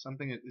false,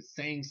 something that is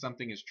saying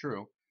something is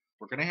true,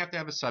 we're going to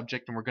have a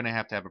subject and we're going to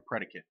have a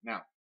predicate.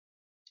 Now,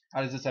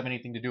 how does this have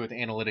anything to do with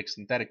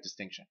analytic-synthetic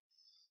distinction?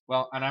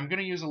 Well, and I'm going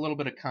to use a little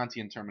bit of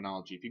Kantian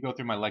terminology. If you go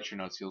through my lecture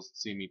notes, you'll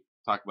see me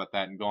talk about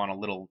that and go on a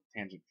little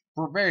tangent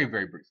for very,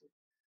 very briefly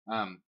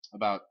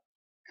about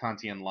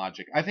Kantian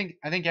logic. I think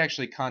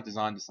actually Kant is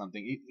onto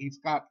something. He's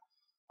got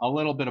a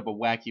little bit of a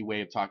wacky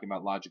way of talking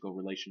about logical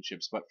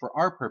relationships, but for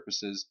our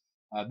purposes,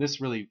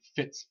 this really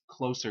fits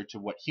closer to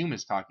what Hume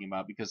is talking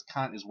about because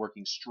Kant is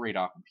working straight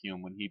off of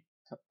Hume when he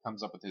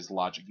comes up with his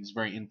logic. He's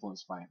very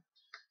influenced by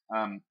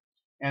him.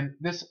 And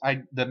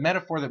the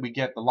metaphor that we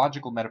get, the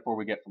logical metaphor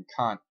we get from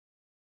Kant,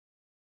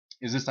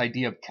 is this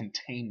idea of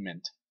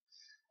containment,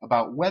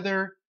 about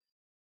whether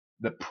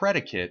the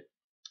predicate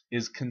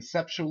is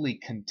conceptually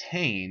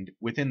contained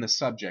within the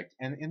subject.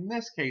 And in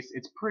this case,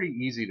 it's pretty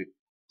easy to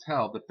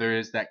tell that there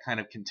is that kind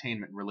of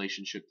containment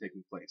relationship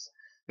taking place.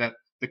 That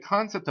the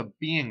concept of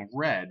being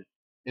read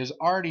is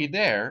already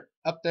there,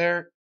 up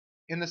there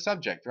in the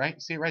subject,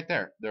 right? See it right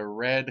there, the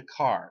red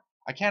car.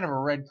 I can't have a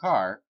red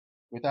car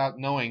without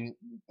knowing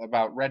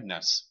about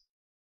redness.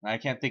 I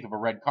can't think of a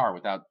red car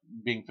without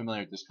being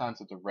familiar with this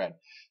concept of red.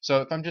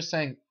 So if I'm just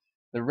saying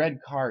the red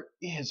car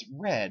is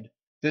red,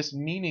 this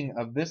meaning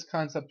of this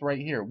concept right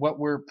here, what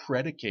we're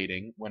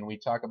predicating when we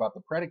talk about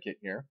the predicate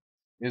here,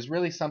 is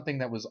really something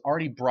that was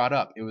already brought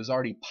up. It was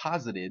already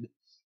posited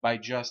by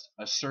just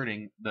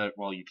asserting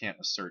well, you can't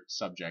assert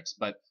subjects,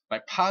 but by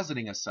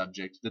positing a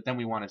subject that then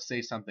we want to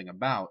say something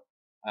about,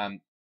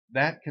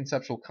 that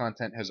conceptual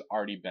content has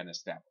already been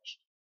established.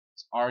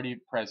 It's already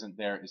present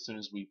there as soon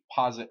as we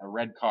posit a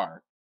red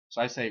car.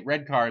 So I say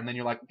red car, and then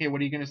you're like, okay,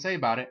 what are you going to say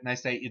about it? And I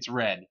say it's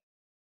red.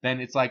 Then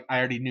it's like I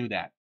already knew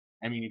that.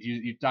 I mean, if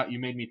you thought you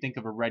made me think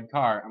of a red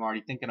car, I'm already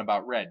thinking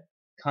about red.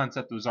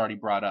 Concept was already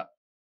brought up.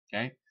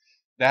 Okay,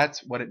 that's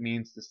what it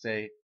means to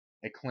say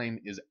a claim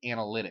is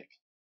analytic.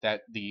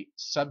 That the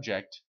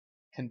subject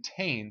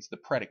contains the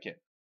predicate.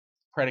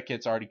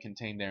 Predicate's already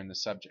contained there in the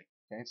subject.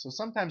 Okay, so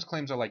sometimes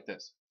claims are like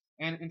this.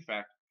 And in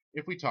fact,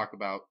 if we talk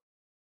about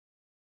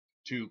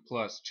 2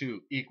 plus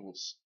 2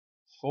 equals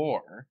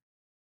 4,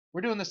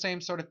 we're doing the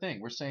same sort of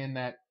thing. We're saying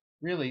that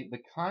really the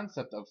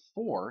concept of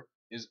 4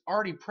 is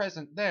already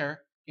present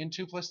there in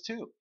 2 plus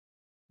 2.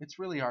 It's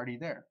really already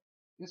there.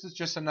 This is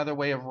just another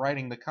way of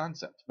writing the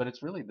concept, but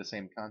it's really the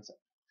same concept.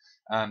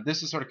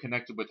 This is sort of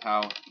connected with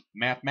how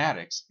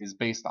mathematics is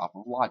based off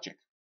of logic.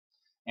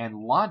 And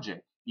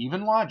logic,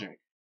 even logic,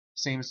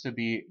 seems to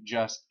be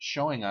just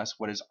showing us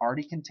what is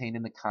already contained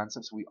in the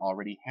concepts we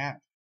already have.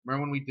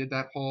 Remember when we did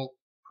that whole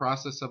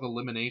process of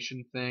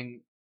elimination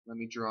thing? Let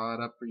me draw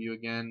it up for you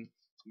again.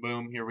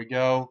 Boom, here we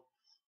go.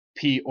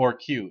 P or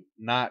Q,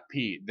 not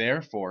P,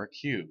 therefore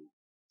Q.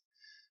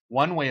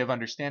 One way of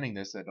understanding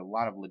this, that a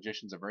lot of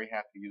logicians are very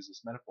happy to use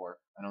this metaphor,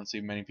 I don't see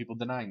many people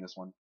denying this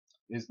one,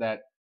 is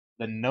that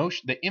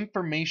the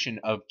information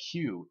of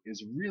Q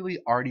is really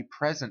already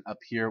present up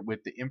here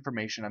with the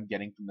information I'm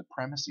getting from the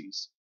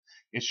premises.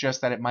 It's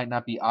just that it might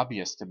not be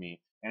obvious to me,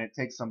 and it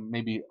takes some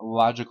maybe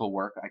logical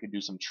work. I could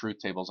do some truth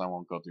tables. I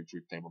won't go through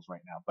truth tables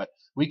right now, but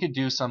we could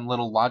do some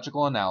little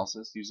logical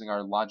analysis using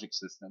our logic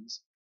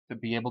systems to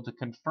be able to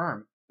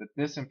confirm that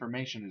this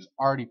information is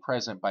already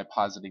present by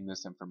positing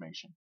this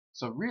information.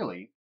 So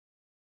really,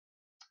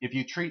 if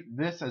you treat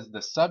this as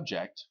the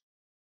subject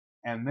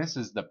and this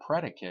is the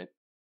predicate,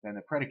 then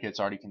the predicate's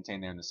already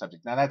contained there in the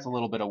subject. Now that's a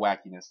little bit of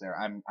wackiness there.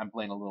 I'm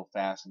playing a little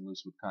fast and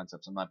loose with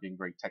concepts. I'm not being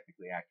very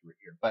technically accurate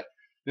here. But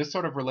this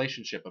sort of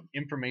relationship of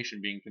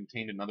information being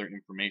contained in other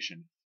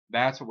information,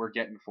 that's what we're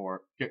getting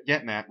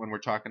at when we're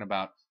talking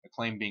about a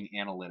claim being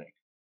analytic.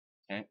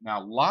 Okay?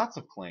 Now lots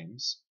of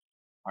claims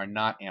are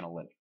not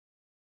analytic.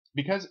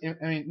 Because,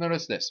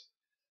 notice this.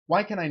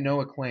 Why can I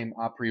know a claim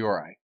a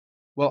priori?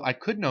 Well, I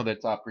could know that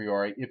it's a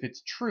priori if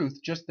its truth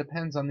just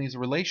depends on these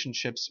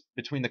relationships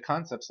between the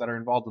concepts that are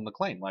involved in the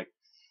claim. Like,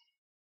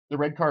 the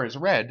red car is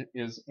red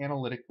is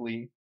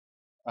analytically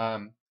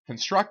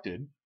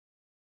constructed,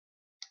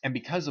 and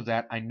because of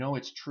that, I know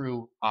it's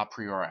true a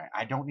priori.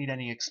 I don't need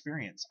any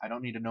experience. I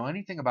don't need to know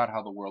anything about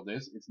how the world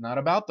is. It's not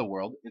about the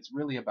world. It's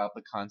really about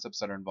the concepts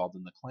that are involved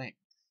in the claim.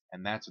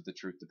 And that's what the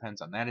truth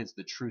depends on. That is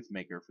the truth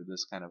maker for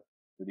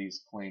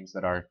these claims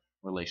that are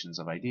relations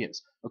of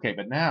ideas. Okay,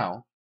 but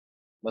now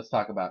let's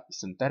talk about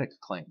synthetic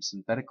claims.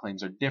 Synthetic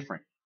claims are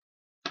different.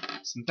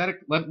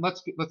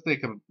 Let's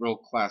take a real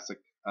classic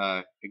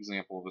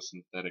example of a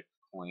synthetic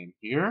claim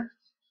here.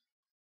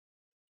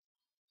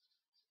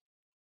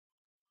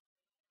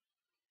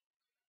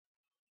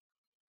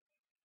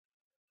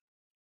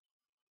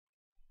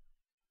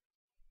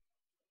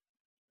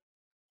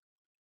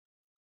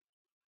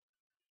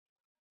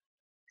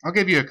 I'll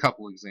give you a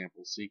couple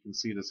examples so you can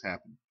see this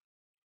happen.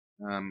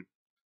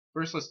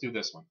 First, let's do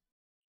this one.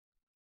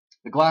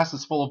 The glass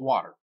is full of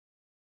water.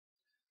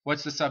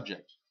 What's the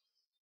subject?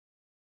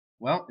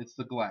 Well, it's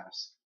the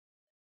glass.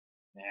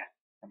 Yeah,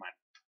 come on.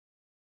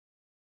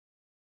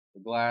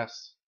 The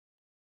glass,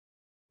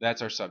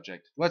 that's our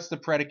subject. What's the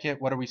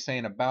predicate? What are we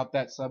saying about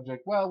that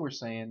subject? Well, we're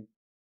saying,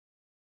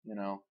 you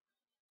know,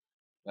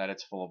 that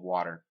it's full of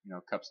water. You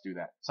know, cups do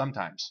that.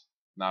 Sometimes,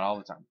 not all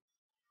the time.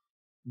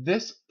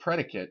 This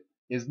predicate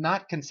is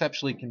not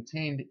conceptually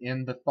contained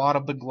in the thought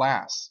of the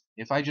glass.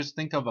 If I just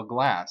think of a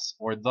glass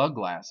or the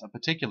glass, a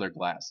particular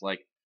glass, like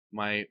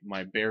my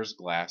Bears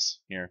glass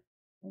here.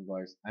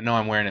 I know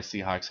I'm wearing a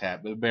Seahawks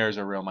hat, but the Bears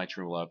are real my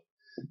true love.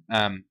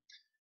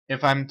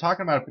 If I'm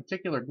talking about a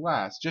particular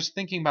glass, just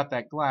thinking about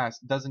that glass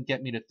doesn't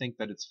get me to think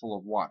that it's full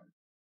of water.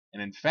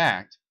 And in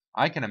fact,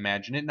 I can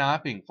imagine it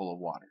not being full of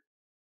water.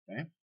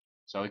 Okay?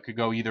 So it could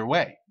go either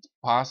way. It's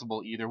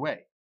possible either way.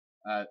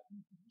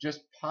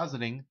 Just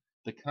positing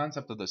the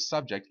concept of the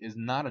subject is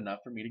not enough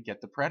for me to get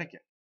the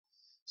predicate.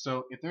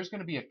 So if there's going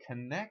to be a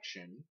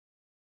connection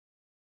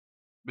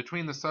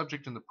between the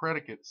subject and the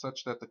predicate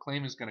such that the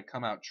claim is going to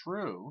come out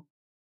true,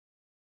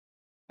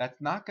 that's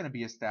not going to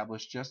be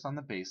established just on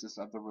the basis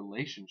of the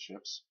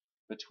relationships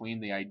between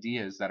the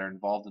ideas that are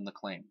involved in the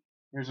claim.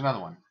 Here's another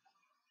one.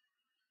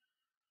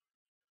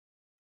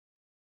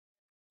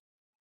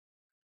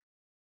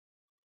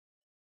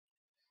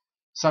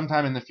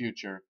 Sometime in the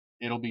future,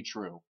 it'll be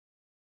true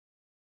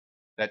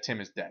that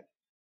Tim is dead.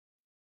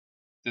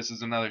 This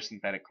is another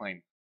synthetic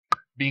claim.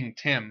 Being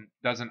Tim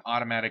doesn't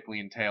automatically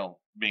entail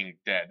being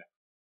dead.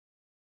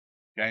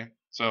 Okay?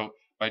 So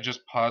by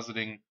just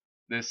positing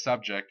this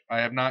subject,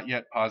 I have not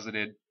yet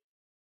posited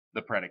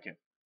the predicate.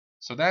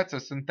 So that's a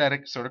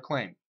synthetic sort of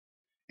claim.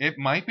 It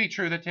might be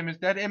true that Tim is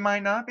dead. It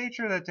might not be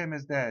true that Tim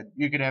is dead.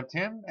 You could have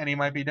Tim and he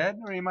might be dead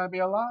or he might be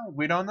alive.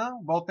 We don't know.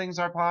 Both things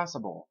are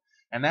possible.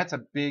 And that's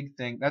a big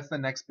thing. That's the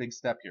next big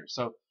step here.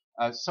 So,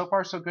 so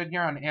far so good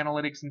here on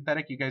analytic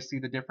synthetic. You guys see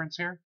the difference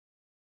here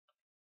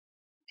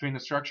between the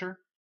structure?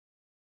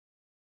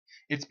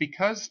 It's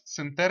because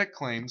synthetic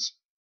claims,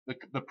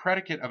 the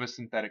predicate of a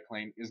synthetic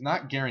claim is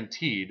not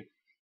guaranteed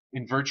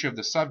in virtue of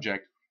the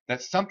subject,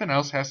 that something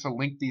else has to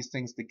link these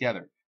things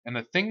together. And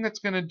the thing that's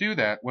going to do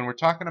that when we're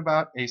talking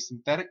about a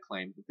synthetic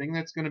claim, the thing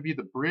that's going to be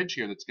the bridge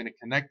here that's going to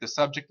connect the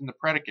subject and the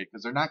predicate,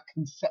 because they're not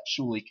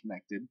conceptually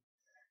connected,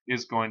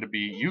 is going to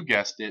be, you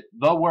guessed it,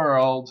 the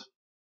world.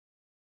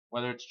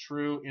 Whether it's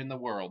true in the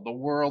world. The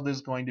world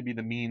is going to be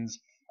the means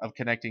of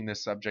connecting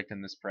this subject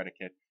and this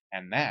predicate.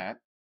 And that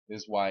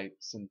is why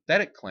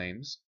synthetic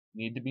claims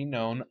need to be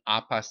known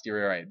a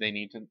posteriori. They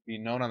need to be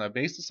known on the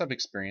basis of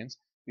experience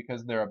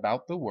because they're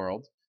about the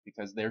world,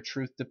 because their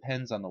truth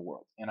depends on the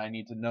world. And I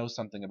need to know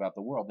something about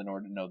the world in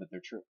order to know that they're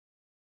true.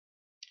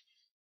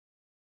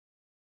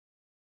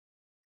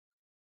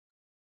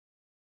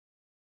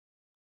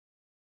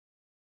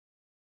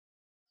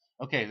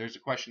 Okay, there's a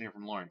question here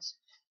from Lawrence.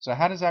 So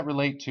how does that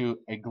relate to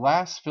a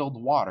glass-filled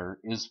water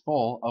is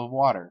full of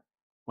water?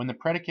 When the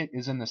predicate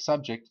is in the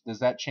subject, does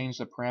that change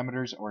the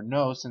parameters or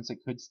no, since it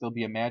could still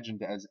be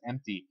imagined as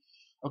empty?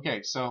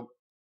 Okay, so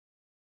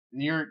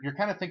you're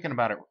kind of thinking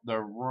about it the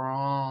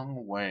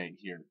wrong way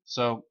here.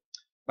 So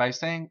by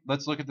saying,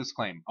 let's look at this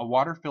claim. A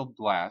water-filled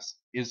glass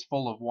is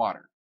full of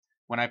water.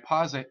 When I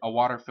posit a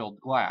water-filled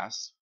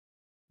glass,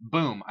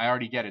 boom, I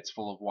already get it's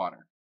full of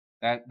water.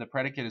 That the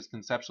predicate is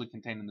conceptually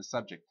contained in the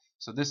subject.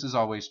 So this is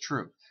always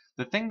true.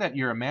 The thing that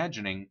you're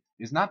imagining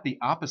is not the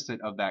opposite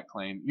of that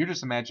claim. You're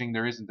just imagining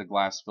there isn't a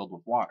glass filled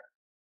with water.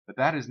 But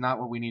that is not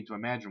what we need to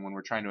imagine when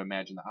we're trying to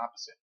imagine the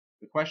opposite.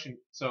 The question,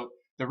 so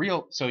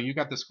you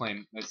got this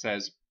claim that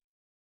says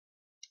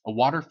a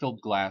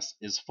water-filled glass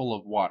is full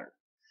of water.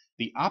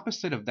 The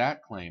opposite of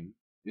that claim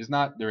is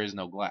not there is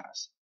no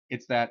glass.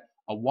 It's that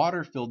a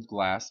water-filled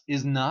glass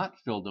is not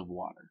filled with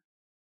water.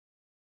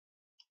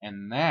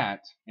 And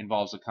that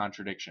involves a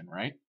contradiction,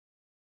 right?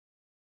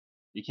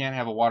 You can't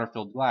have a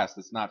water-filled glass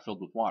that's not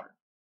filled with water.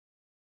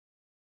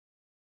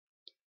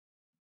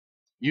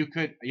 You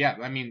could, yeah,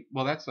 I mean,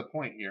 well, that's the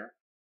point here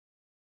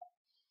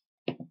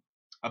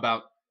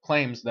about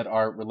claims that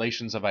are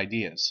relations of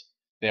ideas.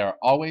 They are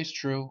always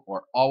true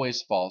or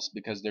always false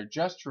because they're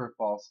just true or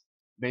false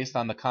based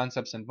on the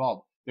concepts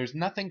involved. There's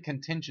nothing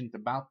contingent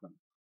about them.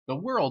 The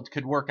world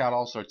could work out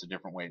all sorts of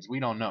different ways. We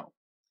don't know.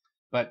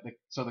 But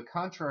the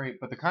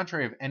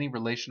contrary of any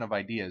relation of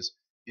ideas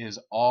is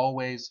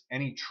always,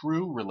 any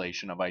true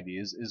relation of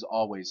ideas is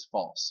always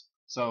false.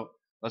 So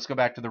let's go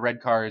back to the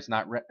red car is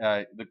not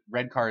the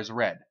red car is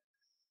red.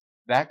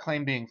 That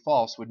claim being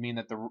false would mean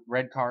that the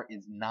red car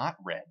is not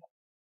red.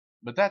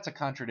 But that's a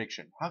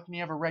contradiction. How can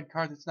you have a red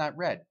car that's not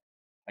red?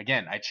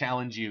 Again, I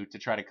challenge you to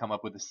try to come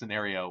up with a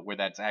scenario where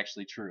that's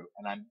actually true.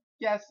 And I'm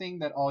guessing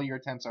that all your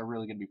attempts are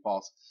really going to be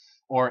false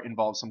or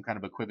involve some kind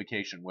of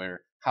equivocation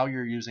where how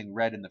you're using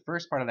red in the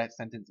first part of that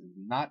sentence is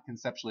not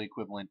conceptually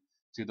equivalent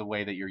to the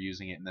way that you're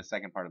using it in the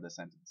second part of the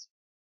sentence.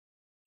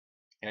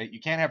 Okay?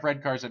 You can't have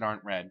red cars that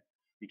aren't red.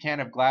 You can't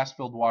have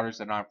glass-filled waters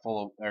that aren't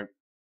full of, or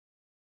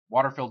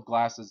water-filled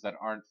glasses that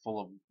aren't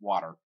full of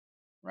water,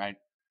 right?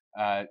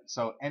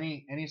 So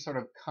any sort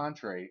of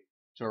contrary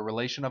to a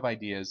relation of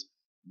ideas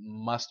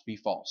must be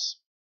false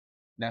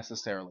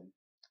necessarily,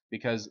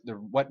 because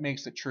what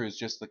makes it true is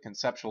just the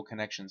conceptual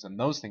connections, and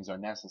those things are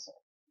necessary.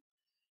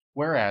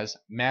 Whereas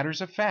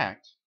matters of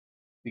fact,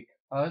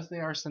 because they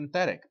are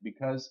synthetic,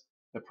 because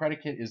the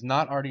predicate is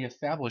not already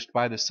established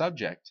by the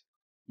subject,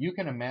 you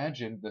can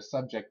imagine the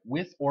subject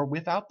with or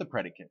without the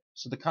predicate.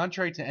 So the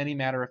contrary to any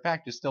matter of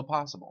fact is still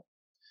possible.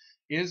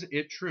 Is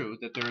it true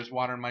that there is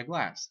water in my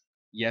glass?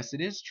 Yes,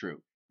 it is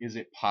true. Is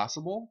it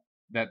possible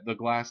that the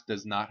glass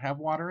does not have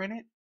water in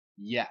it?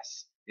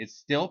 Yes. It's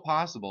still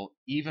possible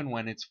even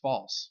when it's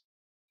false.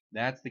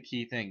 That's the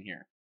key thing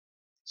here.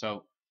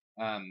 So,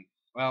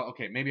 well,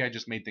 okay, maybe I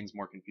just made things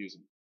more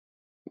confusing.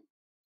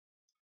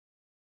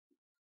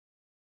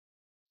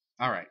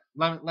 All right,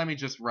 let me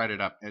just write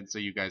it up and so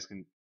you guys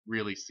can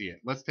really see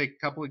it. Let's take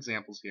a couple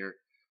examples here.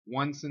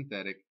 One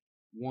synthetic,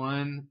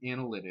 one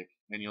analytic,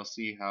 and you'll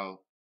see how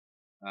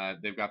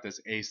they've got this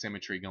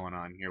asymmetry going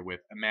on here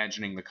with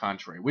imagining the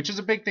contrary, which is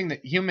a big thing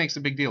that Hume makes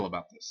a big deal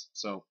about this.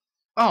 So,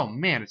 oh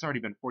man, it's already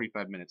been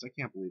 45 minutes. I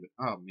can't believe it.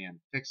 Oh man,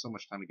 it takes so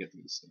much time to get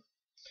through this stuff.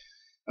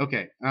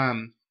 Okay,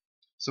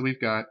 so we've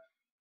got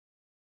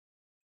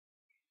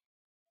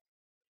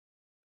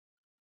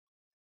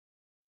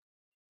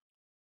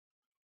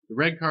the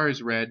red car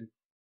is red.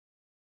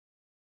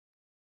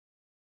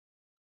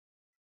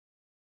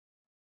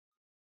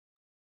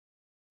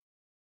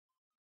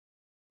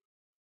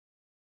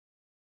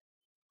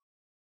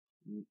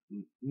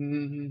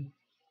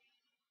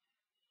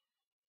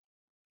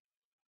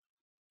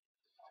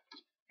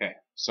 Okay,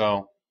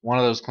 so one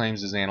of those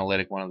claims is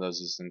analytic, one of those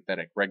is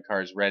synthetic. Red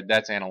car is red,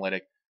 that's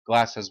analytic.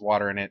 Glass has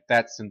water in it,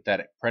 that's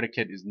synthetic.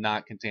 Predicate is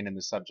not contained in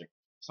the subject.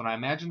 So when I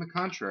imagine the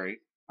contrary,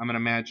 I'm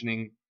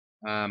imagining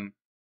the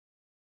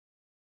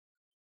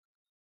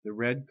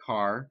red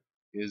car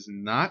is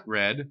not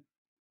red,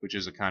 which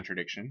is a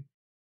contradiction.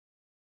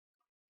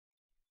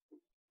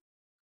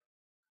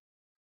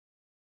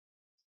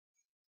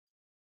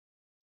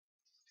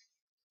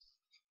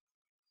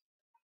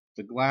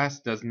 The glass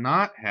does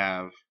not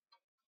have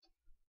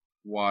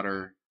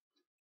water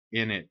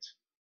in it.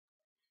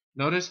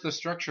 Notice the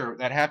structure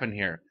that happened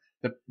here.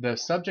 The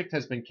subject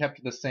has been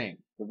kept the same.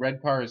 The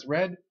red car is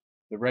red.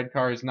 The red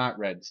car is not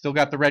red. Still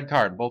got the red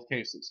car in both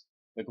cases.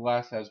 The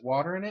glass has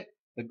water in it.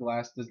 The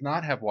glass does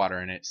not have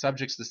water in it.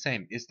 Subject's the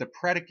same. It's the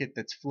predicate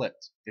that's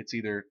flipped. It's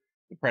either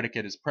the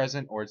predicate is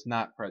present or it's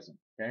not present.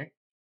 Okay?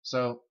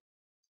 So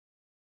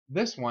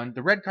this one,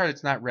 the red car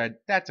that's not red,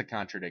 that's a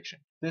contradiction.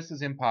 This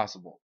is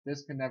impossible.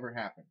 This can never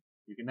happen.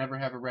 You can never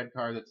have a red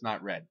car that's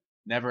not red.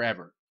 Never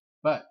ever.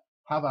 But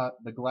how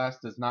about the glass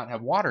does not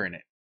have water in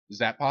it? Is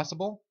that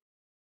possible?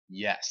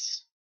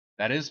 Yes,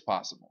 that is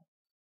possible.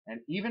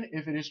 And even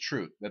if it is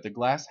true that the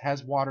glass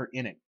has water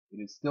in it,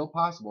 it is still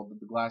possible that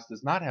the glass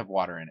does not have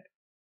water in it.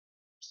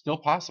 Still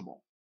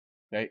possible.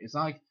 Okay? It's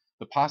not like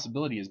the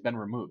possibility has been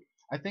removed.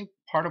 I think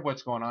part of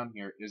what's going on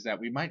here is that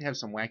we might have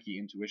some wacky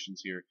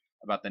intuitions here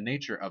about the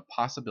nature of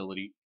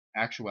possibility,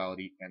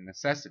 actuality, and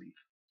necessity.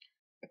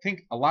 I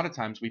think a lot of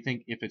times we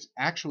think if it's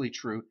actually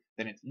true,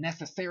 then it's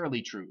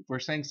necessarily true. If we're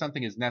saying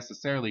something is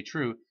necessarily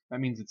true,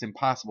 that means it's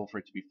impossible for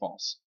it to be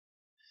false.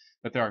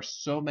 But there are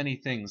so many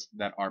things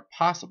that are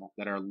possible,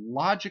 that are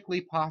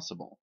logically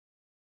possible.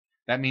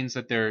 That means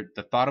that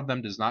the thought of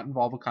them does not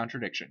involve a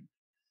contradiction,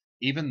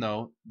 even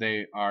though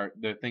the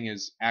thing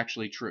is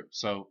actually true.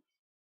 So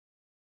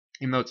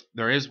even though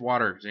there is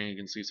water, so you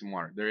can see some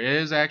water. There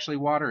is actually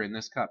water in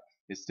this cup.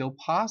 It's still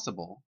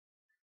possible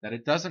that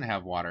it doesn't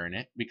have water in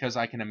it because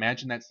I can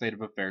imagine that state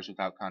of affairs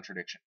without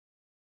contradiction.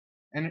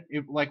 And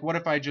like, what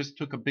if I just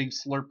took a big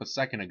slurp a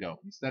second ago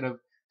instead of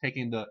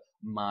taking the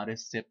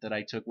modest sip that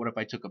I took? What if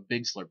I took a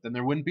big slurp? Then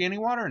there wouldn't be any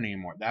water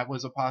anymore. That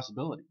was a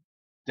possibility.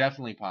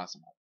 Definitely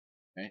possible.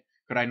 Okay?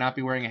 Could I not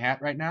be wearing a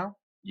hat right now?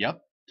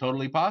 Yep,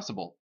 totally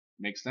possible.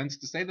 Makes sense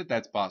to say that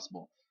that's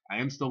possible. I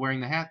am still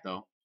wearing the hat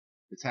though.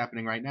 It's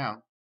happening right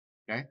now.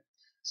 Okay?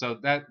 So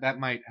that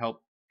might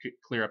help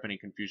clear up any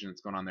confusion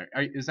that's going on there.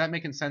 Is that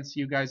making sense to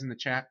you guys in the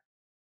chat?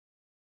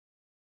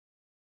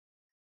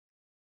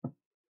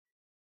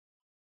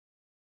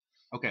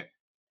 Okay.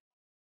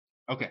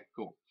 Okay,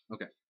 cool.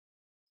 Okay.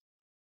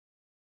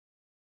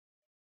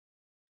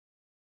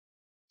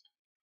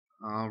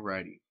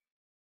 Alrighty.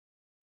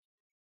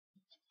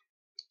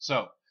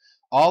 So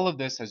all of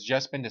this has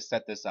just been to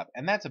set this up,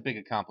 and that's a big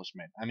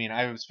accomplishment. I mean,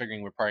 I was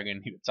figuring we're probably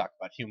going to need to talk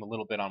about Hume a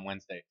little bit on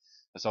Wednesday,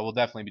 so we'll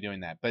definitely be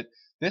doing that. But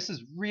this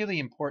is really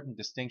important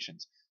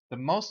distinctions. The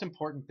most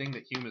important thing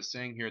that Hume is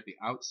saying here at the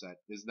outset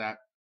is that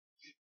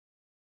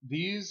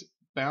these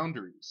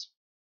boundaries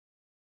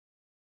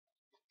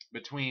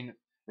between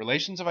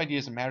relations of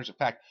ideas and matters of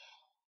fact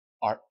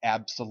are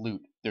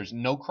absolute. There's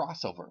no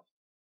crossover.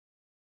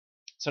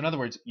 So in other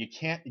words, you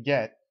can't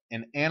get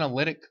an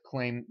analytic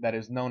claim that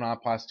is known a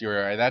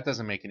posteriori. That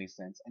doesn't make any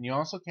sense. And you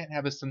also can't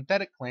have a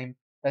synthetic claim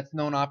that's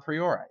known a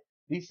priori.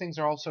 These things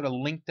are all sort of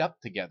linked up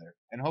together.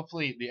 And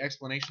hopefully the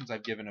explanations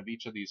I've given of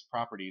each of these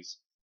properties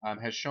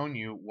has shown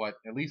you what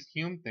at least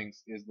Hume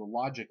thinks is the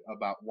logic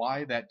about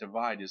why that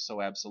divide is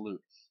so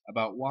absolute,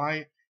 about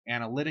why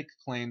analytic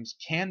claims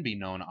can be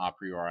known a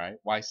priori,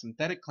 why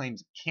synthetic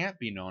claims can't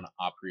be known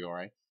a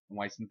priori, and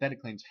why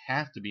synthetic claims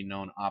have to be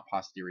known a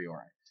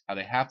posteriori, how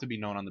they have to be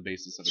known on the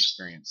basis of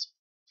experience.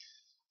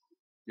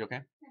 You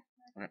okay?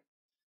 All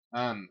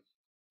right.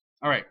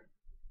 All right.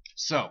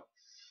 So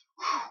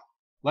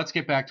let's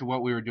get back to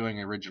what we were doing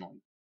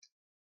originally.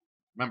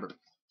 Remember,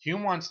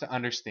 Hume wants to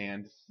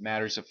understand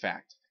matters of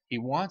fact. He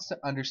wants to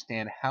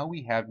understand how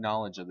we have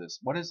knowledge of this.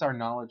 What is our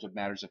knowledge of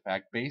matters of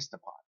fact based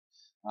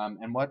upon?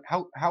 And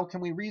how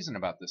can we reason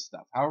about this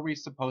stuff? How are we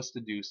supposed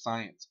to do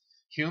science?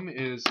 Hume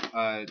is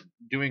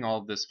doing all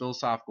of this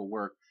philosophical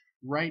work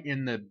right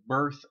in the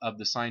birth of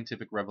the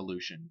scientific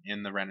revolution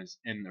in the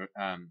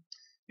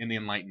in the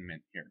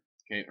Enlightenment here,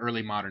 okay,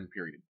 early modern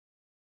period.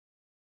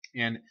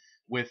 And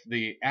with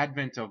the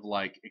advent of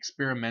like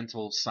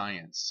experimental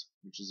science,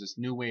 which is this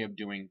new way of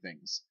doing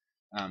things,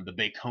 the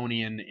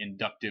Baconian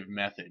inductive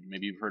method.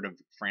 Maybe you've heard of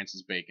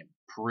Francis Bacon.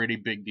 Pretty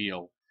big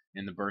deal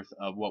in the birth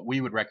of what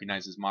we would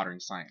recognize as modern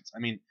science. I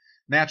mean,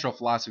 natural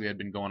philosophy had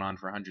been going on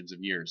for hundreds of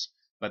years,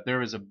 but there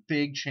was a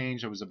big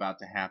change that was about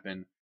to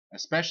happen,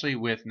 especially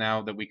with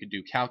now that we could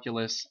do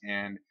calculus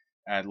and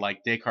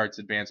like Descartes'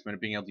 advancement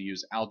of being able to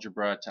use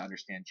algebra to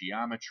understand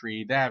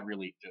geometry. That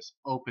really just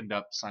opened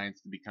up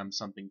science to become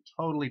something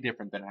totally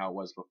different than how it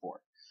was before.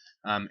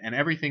 And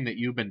everything that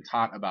you've been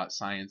taught about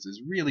science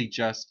is really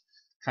just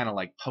kind of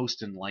like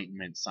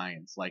post-enlightenment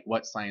science, like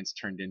what science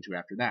turned into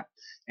after that.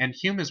 And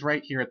Hume is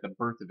right here at the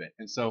birth of it.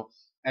 And so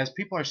as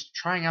people are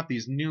trying out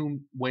these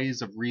new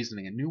ways of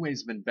reasoning and new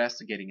ways of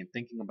investigating and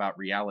thinking about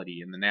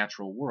reality in the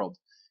natural world,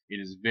 it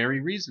is very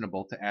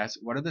reasonable to ask,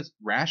 what are the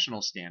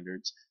rational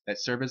standards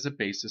that serve as a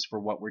basis for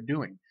what we're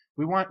doing?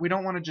 We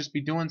don't want to just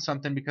be doing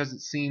something because it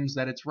seems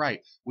that it's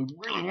right. We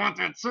really want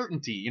that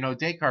certainty. You know,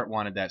 Descartes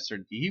wanted that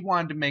certainty. He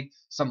wanted to make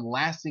some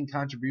lasting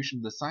contribution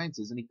to the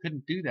sciences, and he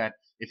couldn't do that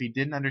if he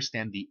didn't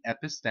understand the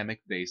epistemic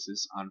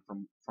basis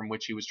from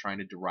which he was trying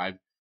to derive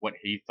what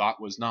he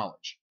thought was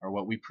knowledge, or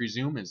what we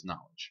presume is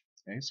knowledge.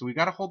 Okay, so we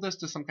got to hold this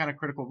to some kind of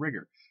critical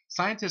rigor.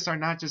 Scientists are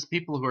not just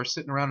people who are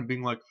sitting around and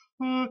being like,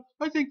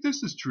 I think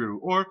this is true,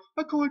 or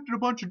I collected a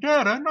bunch of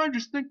data and I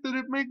just think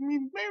that maybe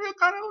it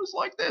kind of was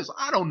like this.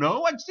 I don't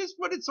know. It's just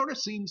what it sort of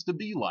seems to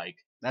be like.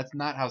 That's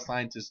not how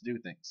scientists do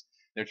things.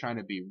 They're trying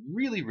to be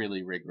really,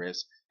 really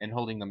rigorous and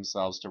holding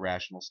themselves to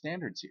rational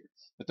standards here.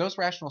 But those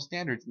rational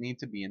standards need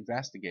to be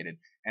investigated,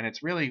 and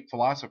it's really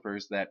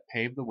philosophers that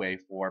paved the way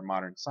for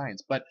modern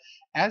science. But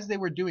as they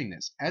were doing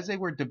this, as they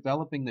were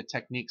developing the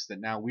techniques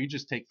that now we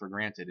just take for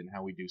granted in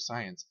how we do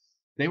science,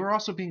 they were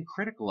also being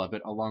critical of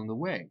it along the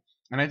way.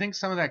 And I think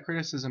some of that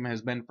criticism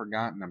has been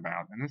forgotten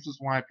about. And this is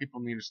why people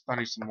need to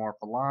study some more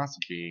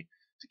philosophy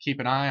to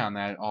keep an eye on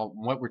that,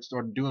 what we're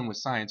sort of doing with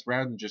science,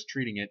 rather than just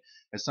treating it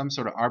as some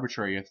sort of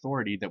arbitrary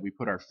authority that we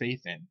put our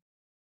faith in.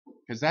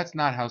 Because that's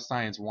not how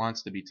science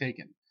wants to be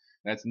taken.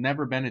 That's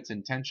never been its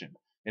intention.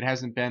 It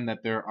hasn't been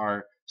that there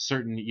are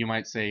certain, you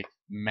might say,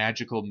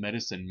 magical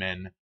medicine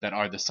men that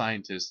are the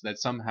scientists that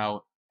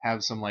somehow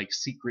have some like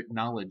secret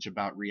knowledge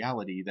about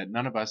reality that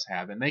none of us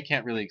have, and they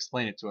can't really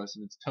explain it to us,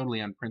 and it's totally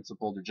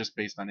unprincipled or just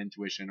based on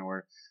intuition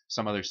or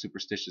some other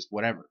superstitious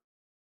whatever.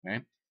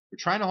 Okay? We're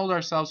trying to hold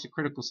ourselves to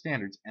critical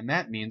standards, and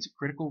that means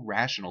critical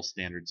rational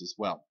standards as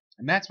well.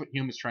 And that's what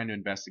Hume is trying to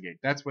investigate.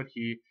 That's what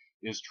he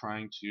is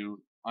trying to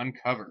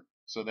uncover,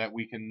 so that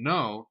we can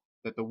know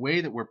that the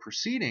way that we're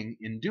proceeding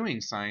in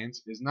doing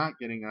science is not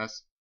getting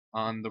us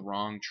on the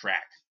wrong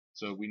track.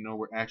 So we know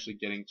we're actually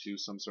getting to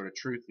some sort of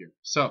truth here.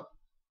 So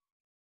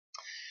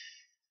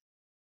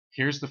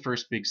here's the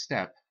first big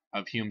step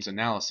of Hume's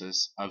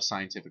analysis of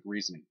scientific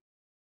reasoning.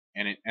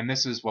 And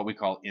this is what we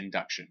call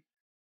induction.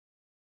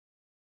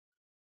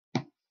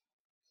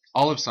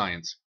 All of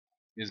science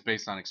is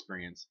based on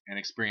experience and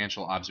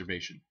experiential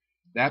observation.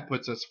 That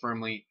puts us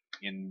firmly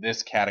in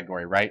this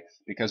category, right?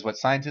 Because what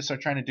scientists are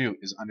trying to do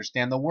is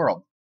understand the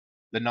world.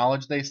 The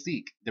knowledge they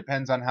seek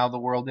depends on how the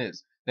world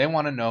is. They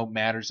want to know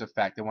matters of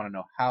fact. They want to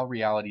know how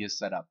reality is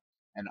set up.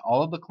 And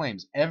all of the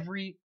claims,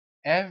 even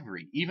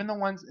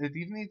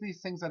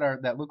these things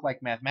that look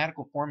like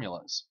mathematical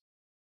formulas,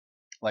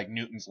 like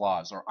Newton's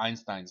laws or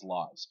Einstein's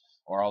laws,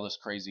 or all this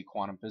crazy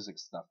quantum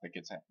physics stuff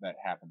that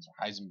happens,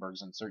 or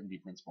Heisenberg's uncertainty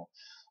principle,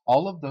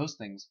 all of those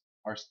things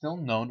are still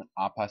known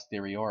a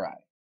posteriori.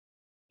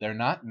 They're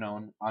not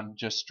known on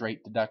just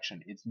straight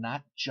deduction. It's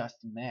not just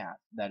math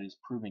that is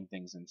proving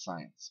things in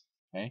science.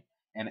 Okay?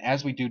 And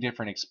as we do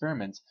different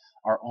experiments,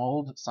 our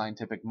old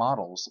scientific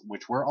models,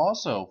 which were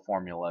also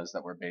formulas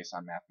that were based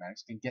on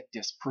mathematics, can get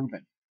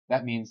disproven.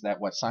 That means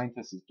that what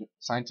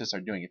scientists are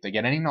doing, if they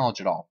get any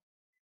knowledge at all,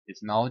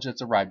 it's knowledge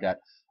that's arrived at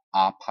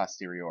a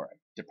posteriori.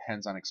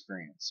 Depends on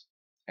experience.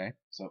 Okay?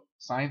 So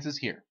science is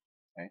here.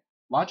 Okay?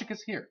 Logic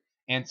is here.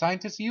 And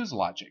scientists use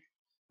logic.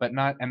 But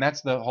not, and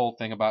that's the whole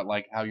thing about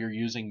like how you're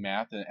using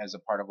math as a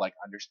part of like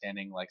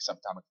understanding like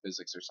subatomic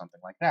physics or something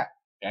like that.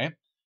 Okay?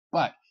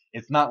 But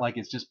it's not like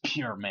it's just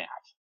pure math.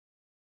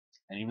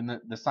 And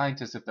even the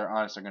scientists, if they're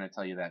honest, are going to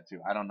tell you that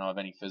too. I don't know of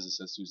any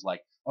physicist who's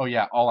like, oh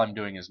yeah, all I'm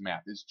doing is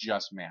math. It's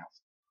just math.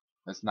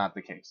 That's not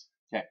the case.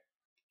 Okay.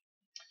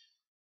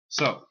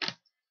 So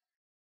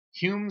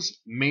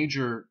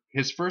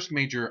his first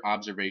major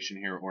observation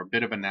here, or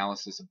bit of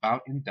analysis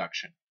about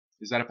induction,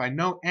 is that if I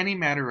know any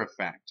matter of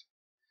fact,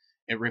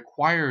 it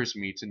requires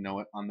me to know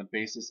it on the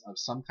basis of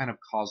some kind of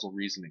causal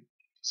reasoning.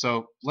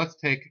 So let's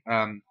take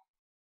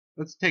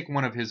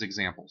one of his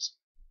examples.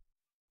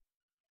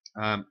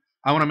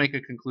 I want to make a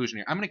conclusion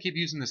here. I'm going to keep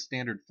using the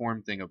standard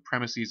form thing of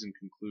premises and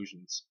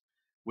conclusions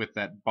with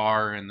that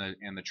bar and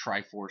the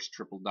Triforce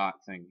triple dot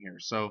thing here.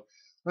 So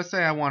let's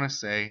say I want to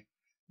say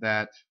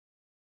that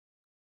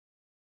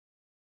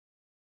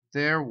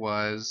there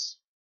was.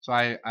 So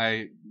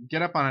I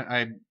get up on it.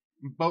 I'm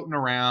boating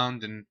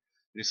around and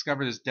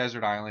discover this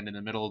desert island in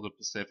the middle of the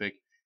Pacific,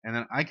 and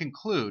then I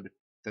conclude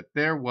that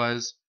there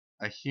was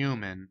a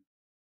human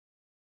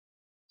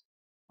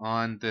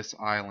on this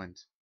island.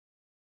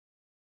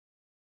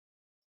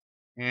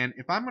 And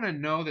if I'm going to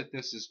know that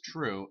this is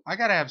true, I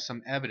got to have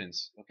some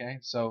evidence, okay?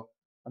 So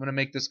I'm going to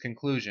make this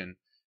conclusion,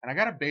 and I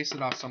got to base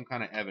it off some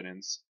kind of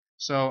evidence.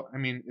 So, I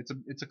mean,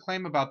 it's a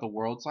claim about the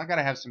world, so I got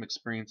to have some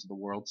experience of the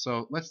world.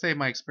 So let's say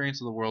my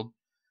experience of the world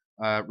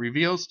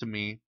reveals to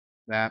me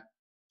that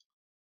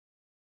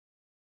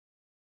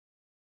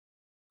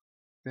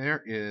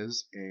there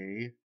is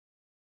a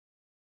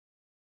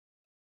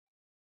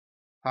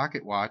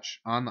pocket watch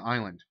on the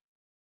island.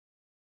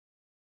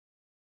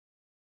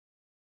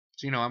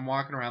 So, I'm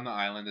walking around the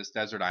island, this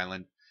desert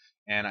island,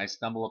 and I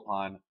stumble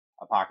upon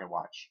a pocket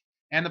watch.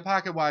 And the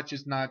pocket watch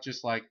is not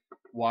just like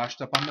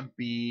washed up on the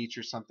beach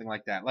or something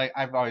like that. Like,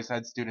 I've always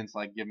had students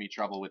like give me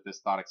trouble with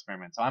this thought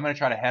experiment. So I'm going to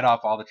try to head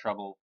off all the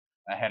trouble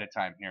ahead of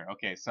time here.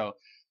 Okay, so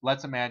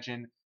let's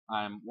imagine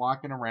I'm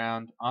walking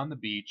around on the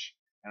beach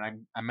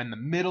and I'm in the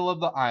middle of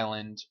the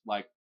island,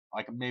 like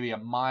maybe a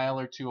mile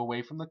or two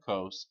away from the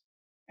coast.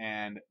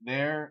 And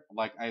there,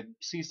 like, I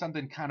see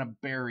something kind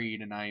of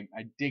buried, and I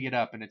dig it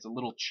up, and it's a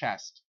little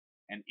chest,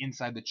 and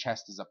inside the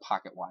chest is a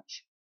pocket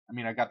watch. I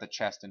mean, I got the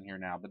chest in here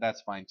now, but that's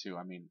fine too.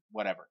 I mean,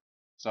 whatever.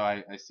 So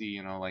I see,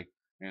 like,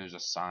 maybe there's a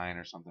sign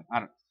or something.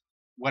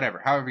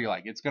 Whatever, however you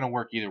like. It's gonna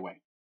work either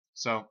way.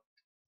 So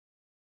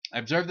I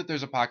observe that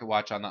there's a pocket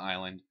watch on the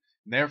island.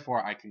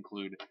 Therefore, I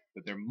conclude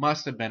that there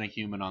must have been a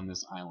human on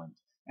this island,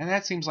 and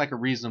that seems like a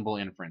reasonable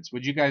inference.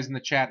 Would you guys in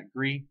the chat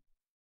agree?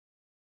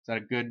 Is that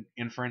a good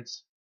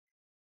inference?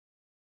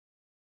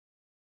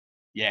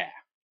 Yeah,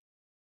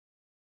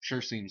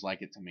 sure seems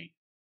like it to me.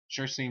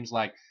 Sure seems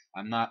like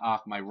I'm not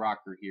off my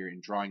rocker here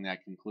in drawing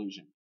that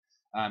conclusion.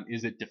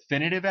 Is it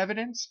definitive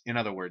evidence? In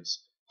other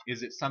words,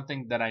 is it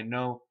something that I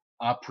know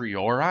a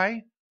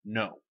priori?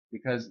 No,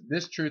 because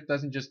this truth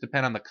doesn't just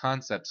depend on the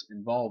concepts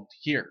involved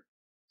here.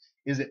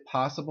 Is it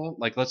possible?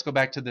 Like, let's go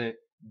back to the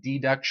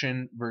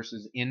deduction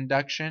versus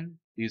induction,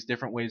 these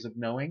different ways of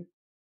knowing,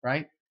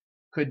 right?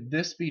 Could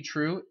this be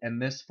true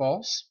and this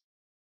false?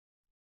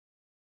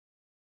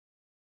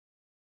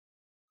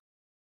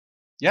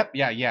 Yep,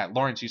 yeah.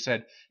 Lawrence, you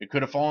said it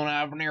could have fallen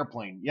out of an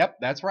airplane. Yep,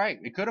 that's right.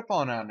 It could have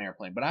fallen out of an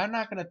airplane, but I'm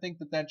not going to think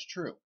that that's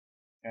true.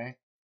 Okay?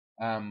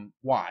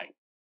 Why?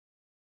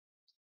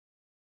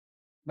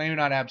 Maybe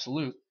not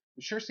absolute.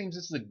 It sure seems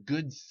this is a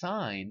good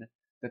sign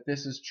that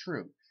this is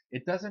true.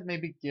 It doesn't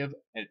maybe give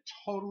a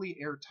totally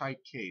airtight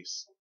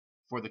case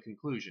for the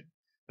conclusion,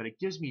 but it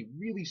gives me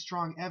really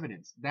strong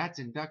evidence. That's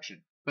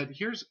induction. But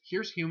here's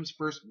Hume's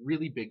first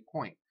really big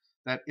point,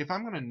 that if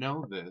I'm going to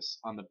know this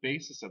on the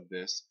basis of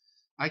this,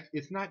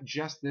 it's not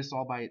just this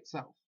all by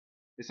itself.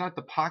 It's not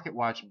the pocket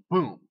watch,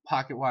 boom,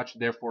 pocket watch,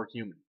 therefore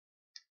human.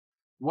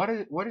 What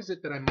is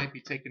it that I might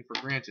be taking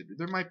for granted?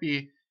 There might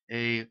be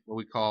what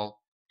we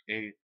call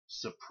a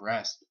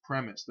suppressed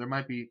premise. There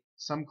might be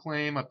some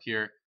claim up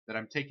here that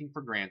I'm taking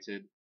for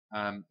granted,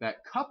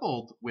 that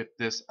coupled with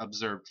this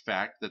observed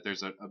fact that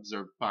there's an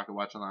observed pocket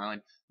watch on the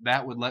island,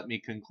 that would let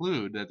me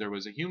conclude that there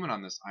was a human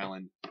on this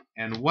island.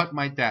 And what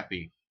might that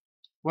be?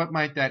 What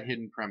might that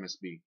hidden premise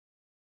be?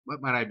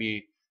 What might I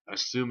be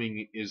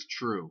assuming is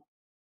true?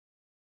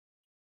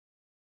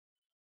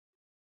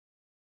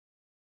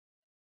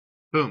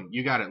 Boom,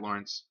 you got it,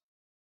 Lawrence.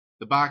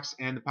 The box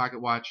and the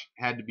pocket watch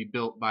had to be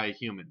built by a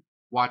human.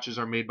 Watches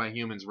are made by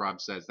humans,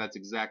 Rob says. That's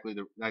exactly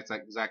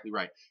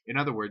right. In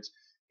other words,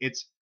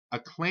 it's a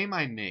claim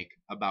I make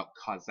about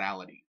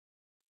causality.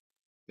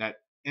 That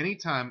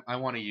anytime I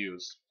want to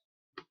use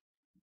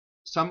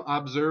some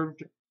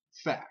observed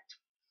fact,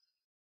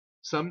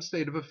 some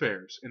state of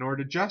affairs, in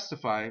order to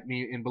justify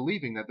me in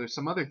believing that there's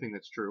some other thing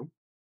that's true,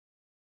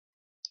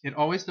 it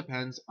always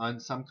depends on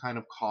some kind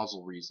of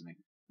causal reasoning.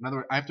 In other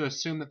words, I have to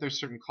assume that there's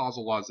certain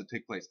causal laws that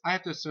take place. I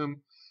have to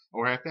assume,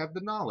 or I have to have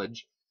the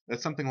knowledge,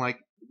 that something like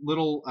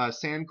little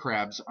sand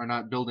crabs are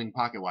not building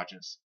pocket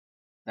watches.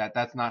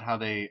 That's not how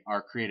they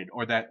are created.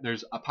 Or that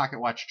there's a pocket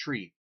watch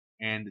tree,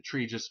 and the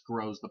tree just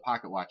grows the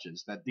pocket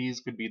watches. That these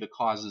could be the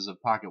causes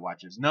of pocket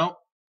watches. No,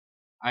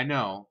 I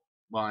know,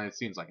 well, it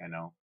seems like I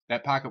know,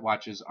 that pocket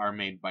watches are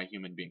made by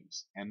human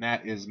beings. And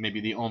that is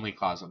maybe the only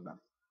cause of them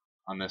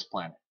on this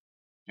planet.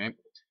 Okay,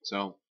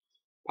 so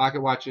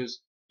Pocket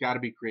watches got to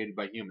be created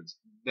by humans.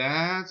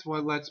 That's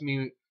what lets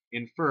me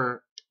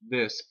infer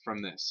this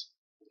from this.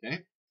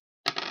 Okay?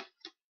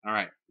 All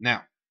right.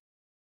 Now,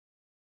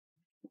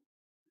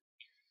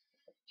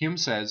 Hume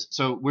says,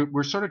 so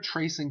we're sort of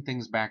tracing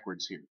things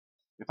backwards here.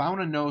 If I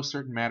want to know a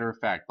certain matter of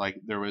fact, like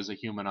there was a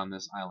human on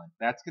this island,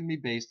 that's going to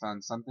be based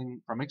on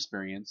something from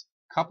experience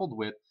coupled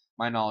with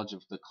my knowledge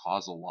of the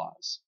causal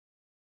laws.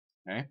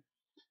 Okay?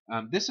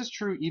 This is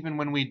true even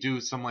when we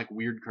do some like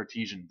weird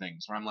Cartesian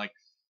things where I'm like,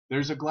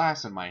 there's a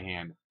glass in my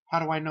hand. How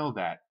do I know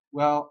that?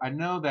 Well, I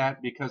know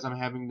that because I'm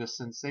having the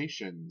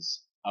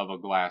sensations of a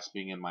glass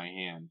being in my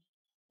hand.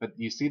 But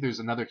you see, there's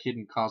another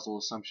hidden causal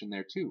assumption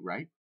there too,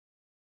 right?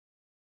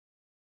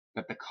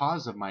 That the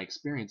cause of my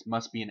experience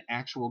must be an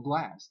actual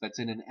glass that's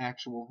in an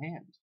actual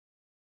hand.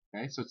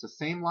 Okay, so it's the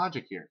same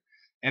logic here.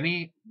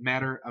 Any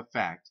matter of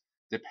fact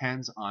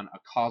depends on a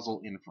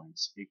causal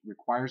inference. It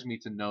requires me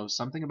to know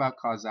something about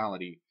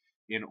causality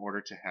in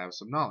order to have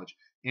some knowledge.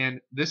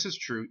 And this is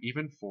true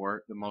even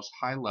for the most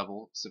high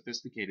level,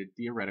 sophisticated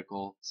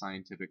theoretical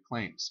scientific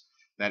claims.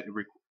 That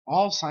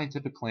all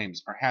scientific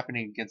claims are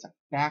happening against a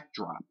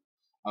backdrop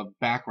of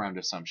background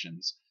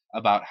assumptions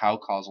about how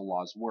causal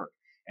laws work.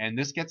 And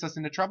this gets us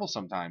into trouble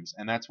sometimes,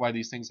 and that's why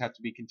these things have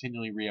to be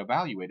continually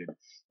reevaluated.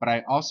 But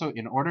I also,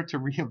 in order to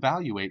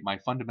reevaluate my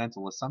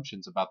fundamental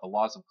assumptions about the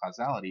laws of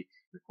causality,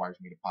 requires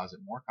me to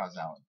posit more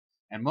causality.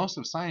 And most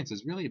of science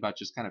is really about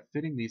just kind of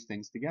fitting these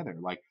things together.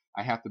 Like,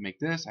 I have to make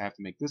this, I have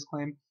to make this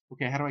claim.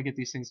 Okay, how do I get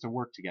these things to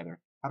work together?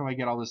 How do I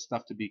get all this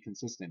stuff to be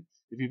consistent?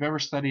 If you've ever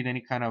studied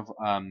any kind of,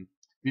 if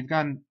you've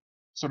gone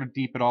sort of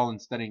deep at all in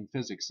studying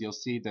physics, you'll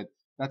see that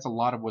that's a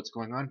lot of what's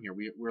going on here.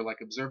 We're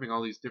like observing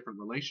all these different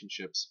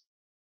relationships,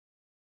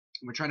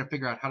 and we're trying to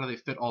figure out how do they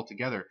fit all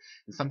together.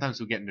 And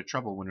sometimes we get into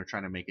trouble when we're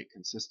trying to make it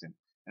consistent.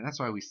 And that's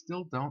why we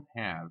still don't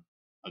have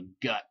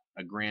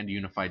a grand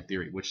unified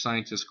theory, which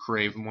scientists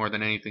crave more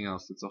than anything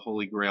else. It's a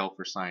holy grail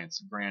for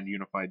science, a grand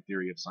unified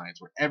theory of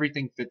science, where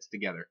everything fits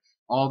together.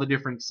 All the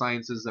different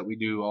sciences that we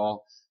do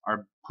all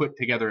are put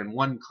together in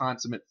one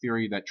consummate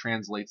theory that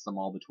translates them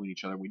all between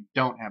each other. We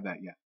don't have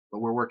that yet, but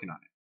we're working on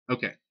it.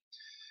 Okay.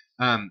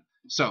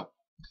 So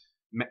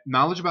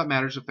knowledge about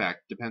matters of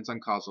fact depends on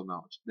causal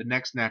knowledge. The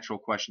next natural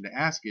question to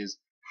ask is,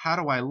 how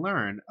do I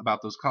learn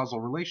about those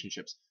causal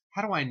relationships?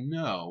 How do I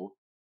know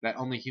that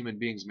only human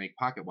beings make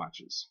pocket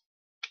watches?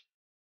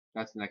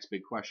 That's the next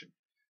big question.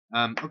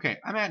 Okay,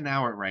 I'm at an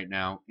hour right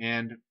now,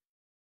 and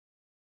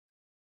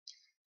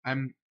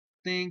I'm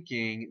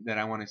thinking that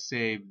I want to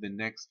save the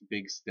next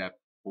big step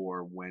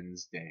for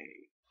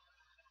Wednesday.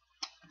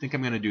 I think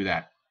I'm going to do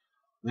that.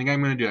 I think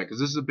I'm going to do that because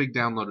this is a big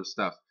download of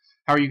stuff.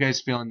 How are you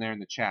guys feeling there in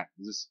the chat?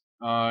 Is this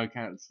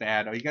kind of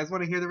sad? Oh, you guys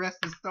want to hear the rest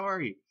of the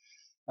story?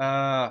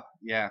 Yeah.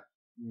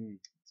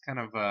 It's kind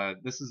of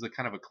this is a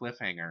kind of a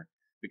cliffhanger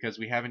because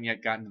we haven't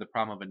yet gotten to the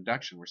problem of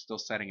induction. We're still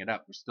setting it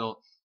up. We're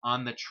still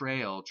on the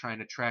trail trying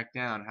to track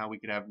down how we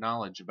could have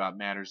knowledge about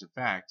matters of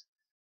fact.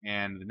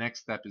 And the next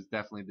step is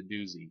definitely the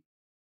doozy.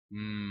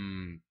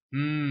 I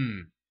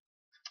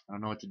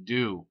don't know what to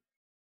do.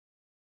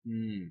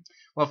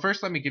 Well,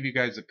 first let me give you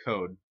guys a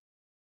code.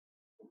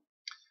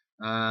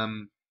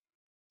 Um,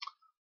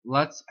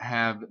 let's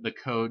have the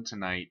code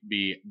tonight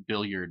be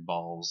billiard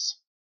balls.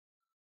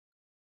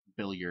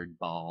 Billiard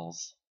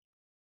balls.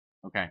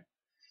 Okay.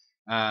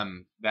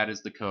 That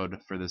is the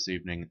code for this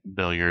evening.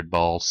 Billiard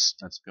balls.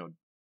 That's the code.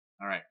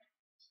 All right.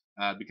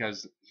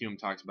 Because Hume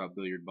talks about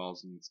billiard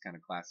balls, and it's kind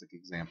of classic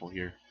example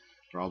here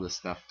for all this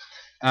stuff.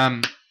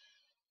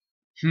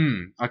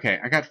 Okay,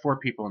 I got 4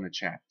 people in the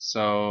chat.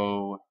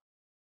 So,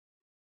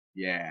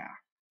 yeah.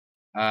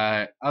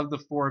 Of the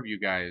 4 of you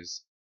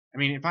guys, I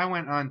mean, if I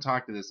went on and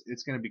talked to this,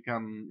 it's gonna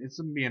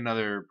be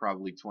another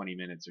probably 20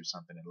 minutes or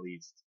something at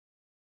least.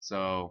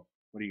 So,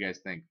 what do you guys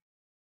think?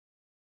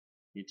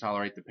 You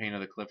tolerate the pain of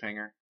the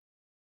cliffhanger?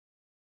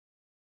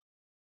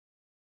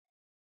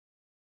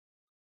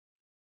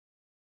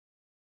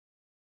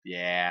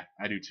 Yeah,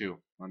 I do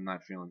too. I'm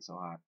not feeling so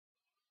hot.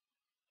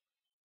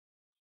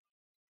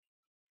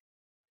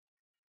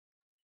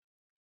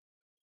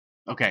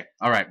 Okay,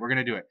 all right, we're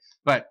gonna do it.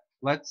 But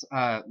let's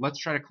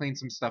try to clean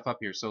some stuff up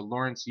here. So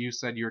Lawrence, you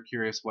said you were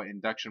curious what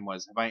induction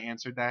was. Have I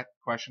answered that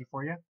question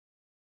for you?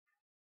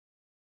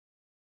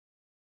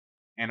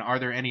 And are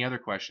there any other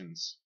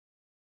questions?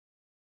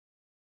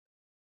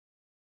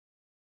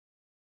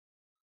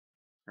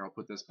 Here, I'll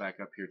put this back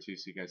up here too,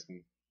 so you guys can.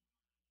 If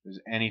there's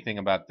anything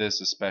about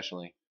this,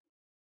 especially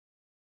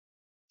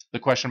the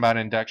question about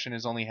induction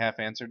is only half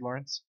answered,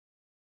 Lawrence.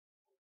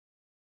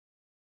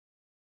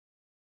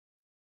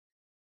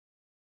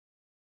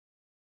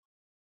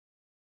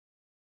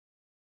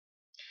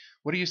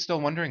 What are you still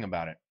wondering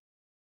about it?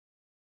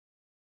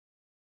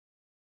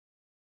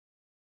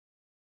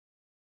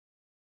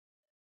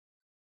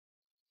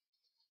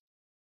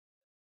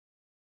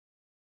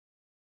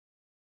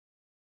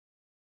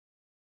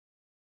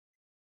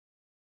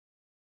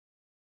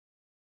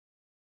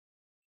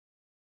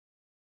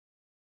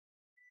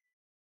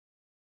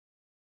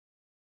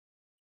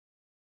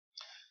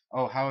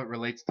 Oh, how it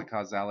relates to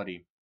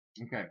causality.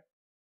 Okay.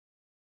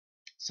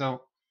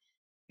 So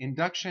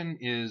Induction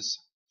is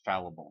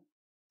fallible.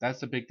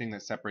 That's the big thing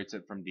that separates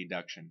it from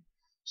deduction.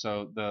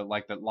 So the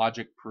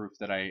logic proof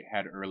that I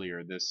had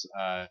earlier, this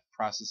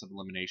process of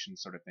elimination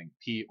sort of thing,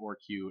 P or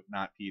Q,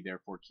 not P,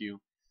 therefore Q,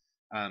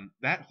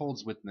 that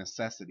holds with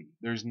necessity.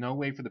 There's no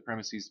way for the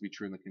premises to be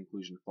true and the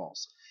conclusion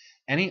false.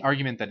 Any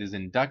argument that is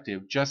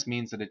inductive just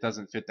means that it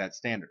doesn't fit that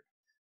standard.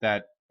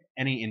 That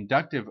any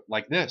inductive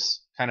like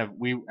this kind of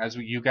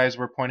you guys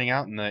were pointing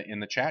out in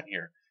the chat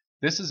here,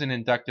 this is an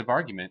inductive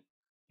argument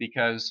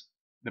because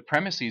the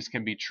premises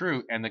can be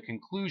true and the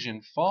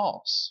conclusion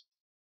false.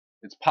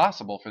 It's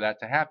possible for that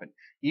to happen.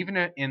 Even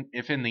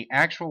if in the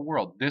actual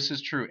world this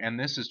is true and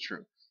this is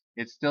true,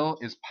 it still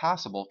is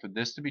possible for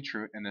this to be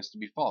true and this to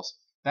be false.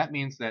 That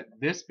means that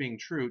this being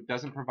true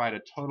doesn't provide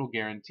a total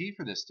guarantee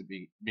for this to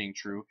be being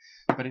true,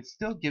 but it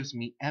still gives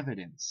me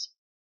evidence.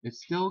 It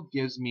still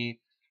gives me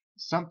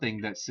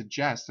something that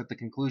suggests that the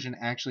conclusion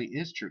actually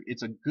is true.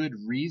 It's a good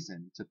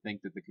reason to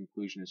think that the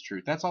conclusion is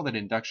true. That's all that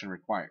induction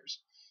requires.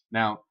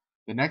 Now,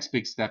 the next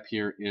big step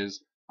here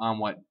is on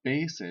what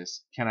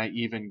basis can I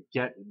even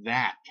get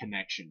that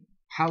connection?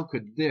 How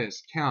could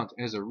this count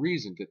as a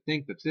reason to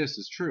think that this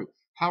is true?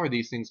 How are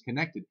these things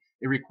connected?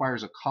 It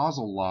requires a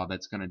causal law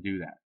that's going to do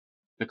that.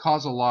 The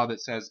causal law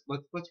that says,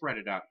 let's write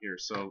it out here.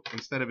 So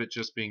instead of it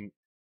just being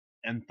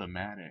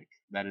enthematic,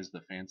 that is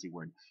the fancy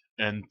word.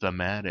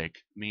 Enthematic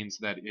means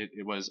that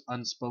it was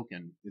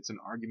unspoken. It's an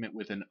argument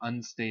with an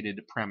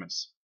unstated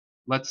premise.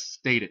 Let's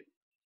state it.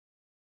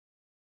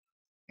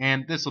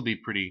 And this will be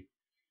pretty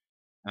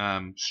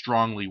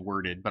strongly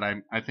worded, but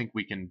I think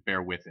we can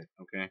bear with it,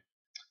 okay?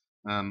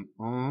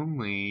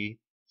 Only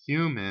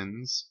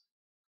humans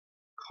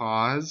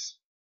cause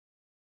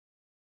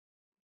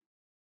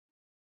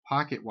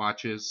pocket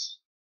watches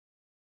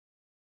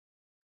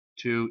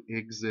to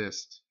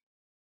exist.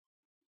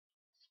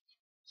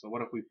 So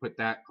what if we put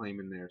that claim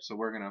in there? So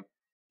we're going to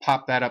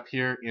pop that up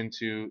here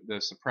into the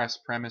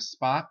suppressed premise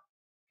spot,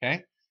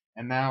 okay?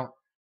 And now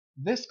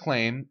this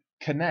claim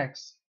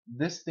connects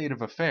this state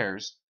of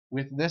affairs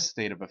with this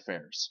state of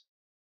affairs.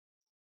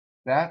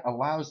 That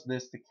allows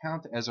this to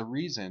count as a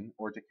reason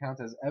or to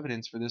count as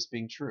evidence for this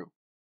being true.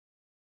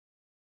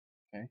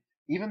 Okay?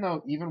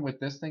 Even with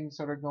this thing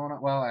sort of going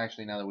on, well,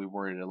 actually, now that we've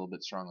worded it a little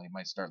bit strongly, it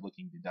might start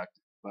looking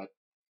deductive. But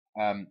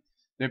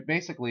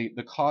basically,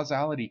 the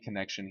causality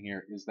connection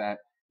here is that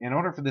in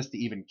order for this to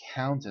even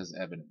count as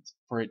evidence,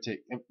 for it to,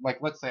 like,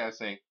 let's say I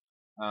say,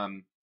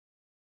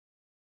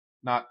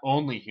 not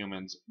only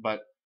humans,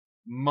 but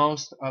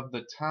most of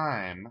the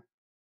time,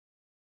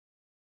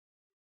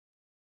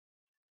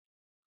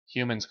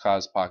 humans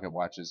cause pocket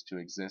watches to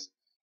exist.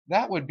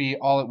 That would be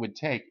all it would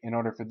take in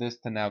order for this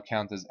to now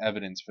count as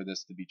evidence for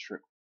this to be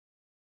true.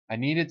 I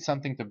needed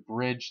something to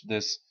bridge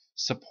this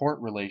support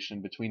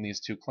relation between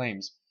these two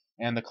claims,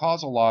 and the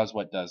causal law is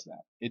what does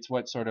that. It's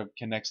what sort of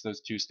connects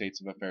those two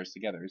states of affairs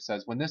together. It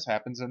says when this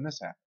happens, then this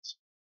happens.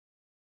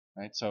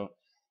 Right? So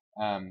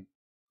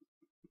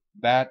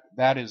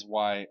that is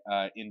why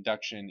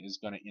induction is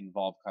going to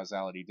involve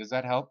causality. Does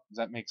that help? Does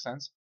that make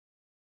sense?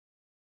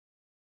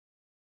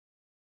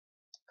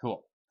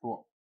 Cool.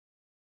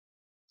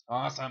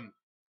 Awesome.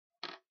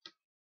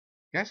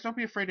 Guys, don't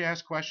be afraid to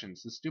ask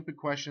questions. The stupid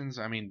questions,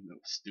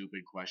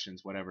 stupid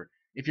questions, whatever.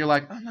 If you're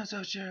like, I'm not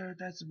so sure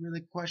that's a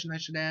really question I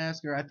should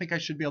ask, or I think I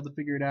should be able to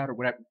figure it out, or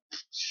whatever,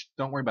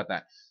 don't worry about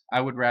that.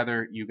 I would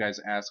rather you guys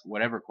ask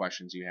whatever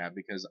questions you have,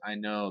 because I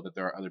know that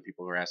there are other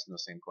people who are asking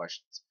those same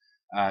questions.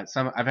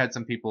 I've had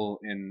some people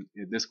in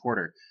this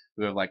quarter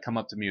who have come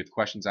up to me with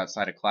questions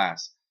outside of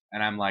class,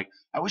 and I'm like,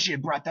 I wish you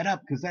had brought that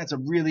up because that's a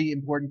really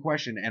important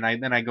question. And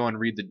then I go and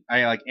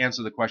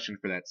answer the question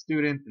for that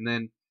student, and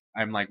then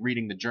I'm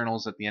reading the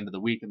journals at the end of the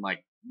week, and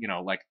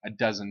a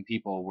dozen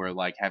people were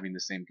having the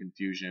same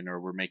confusion or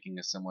were making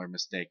a similar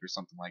mistake or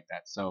something like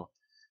that. So,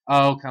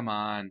 oh, come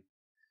on,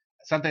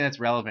 something that's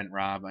relevant,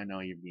 Rob. I know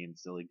you're being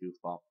silly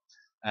goofball.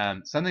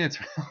 Something that's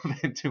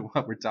relevant to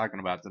what we're talking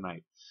about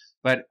tonight.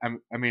 But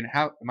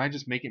how am I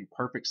just making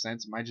perfect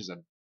sense? Am I just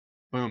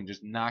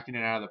just knocking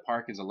it out of the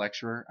park as a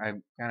lecturer? I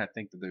kind of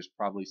think that there's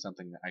probably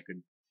something that I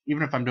could,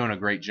 even if I'm doing a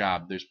great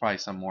job, there's probably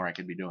some more I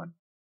could be doing.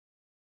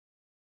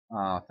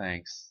 Oh,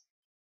 thanks.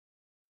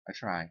 I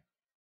try.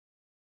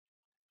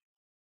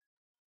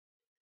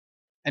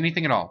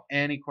 Anything at all?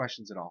 Any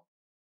questions at all?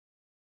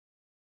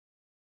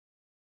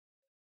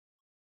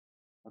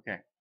 Okay.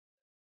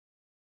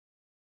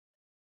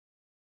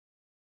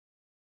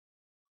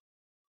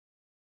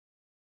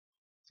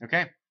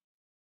 Okay.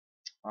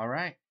 All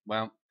right.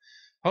 Well,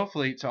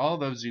 hopefully, to all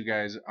those of you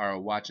guys are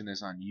watching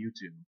this on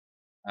YouTube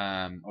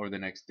or the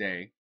next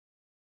day,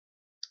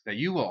 that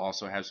you will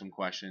also have some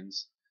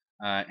questions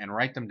and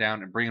write them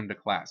down and bring them to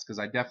class. Because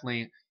I'm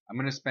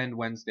going to spend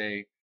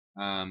Wednesday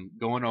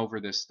going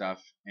over this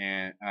stuff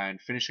and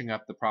finishing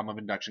up the problem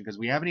of induction, because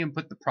we haven't even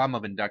put the problem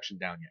of induction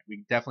down yet.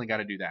 We definitely got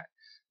to do that.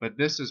 But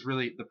this is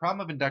really, the problem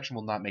of induction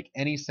will not make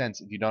any sense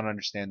if you don't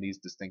understand these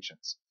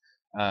distinctions.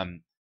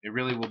 It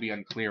really will be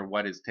unclear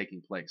what is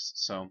taking place.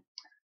 So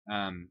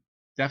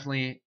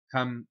definitely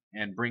come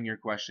and bring your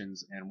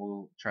questions, and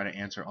we'll try to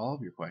answer all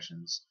of your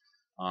questions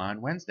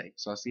on Wednesday.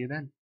 So I'll see you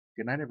then.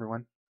 Good night,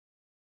 everyone.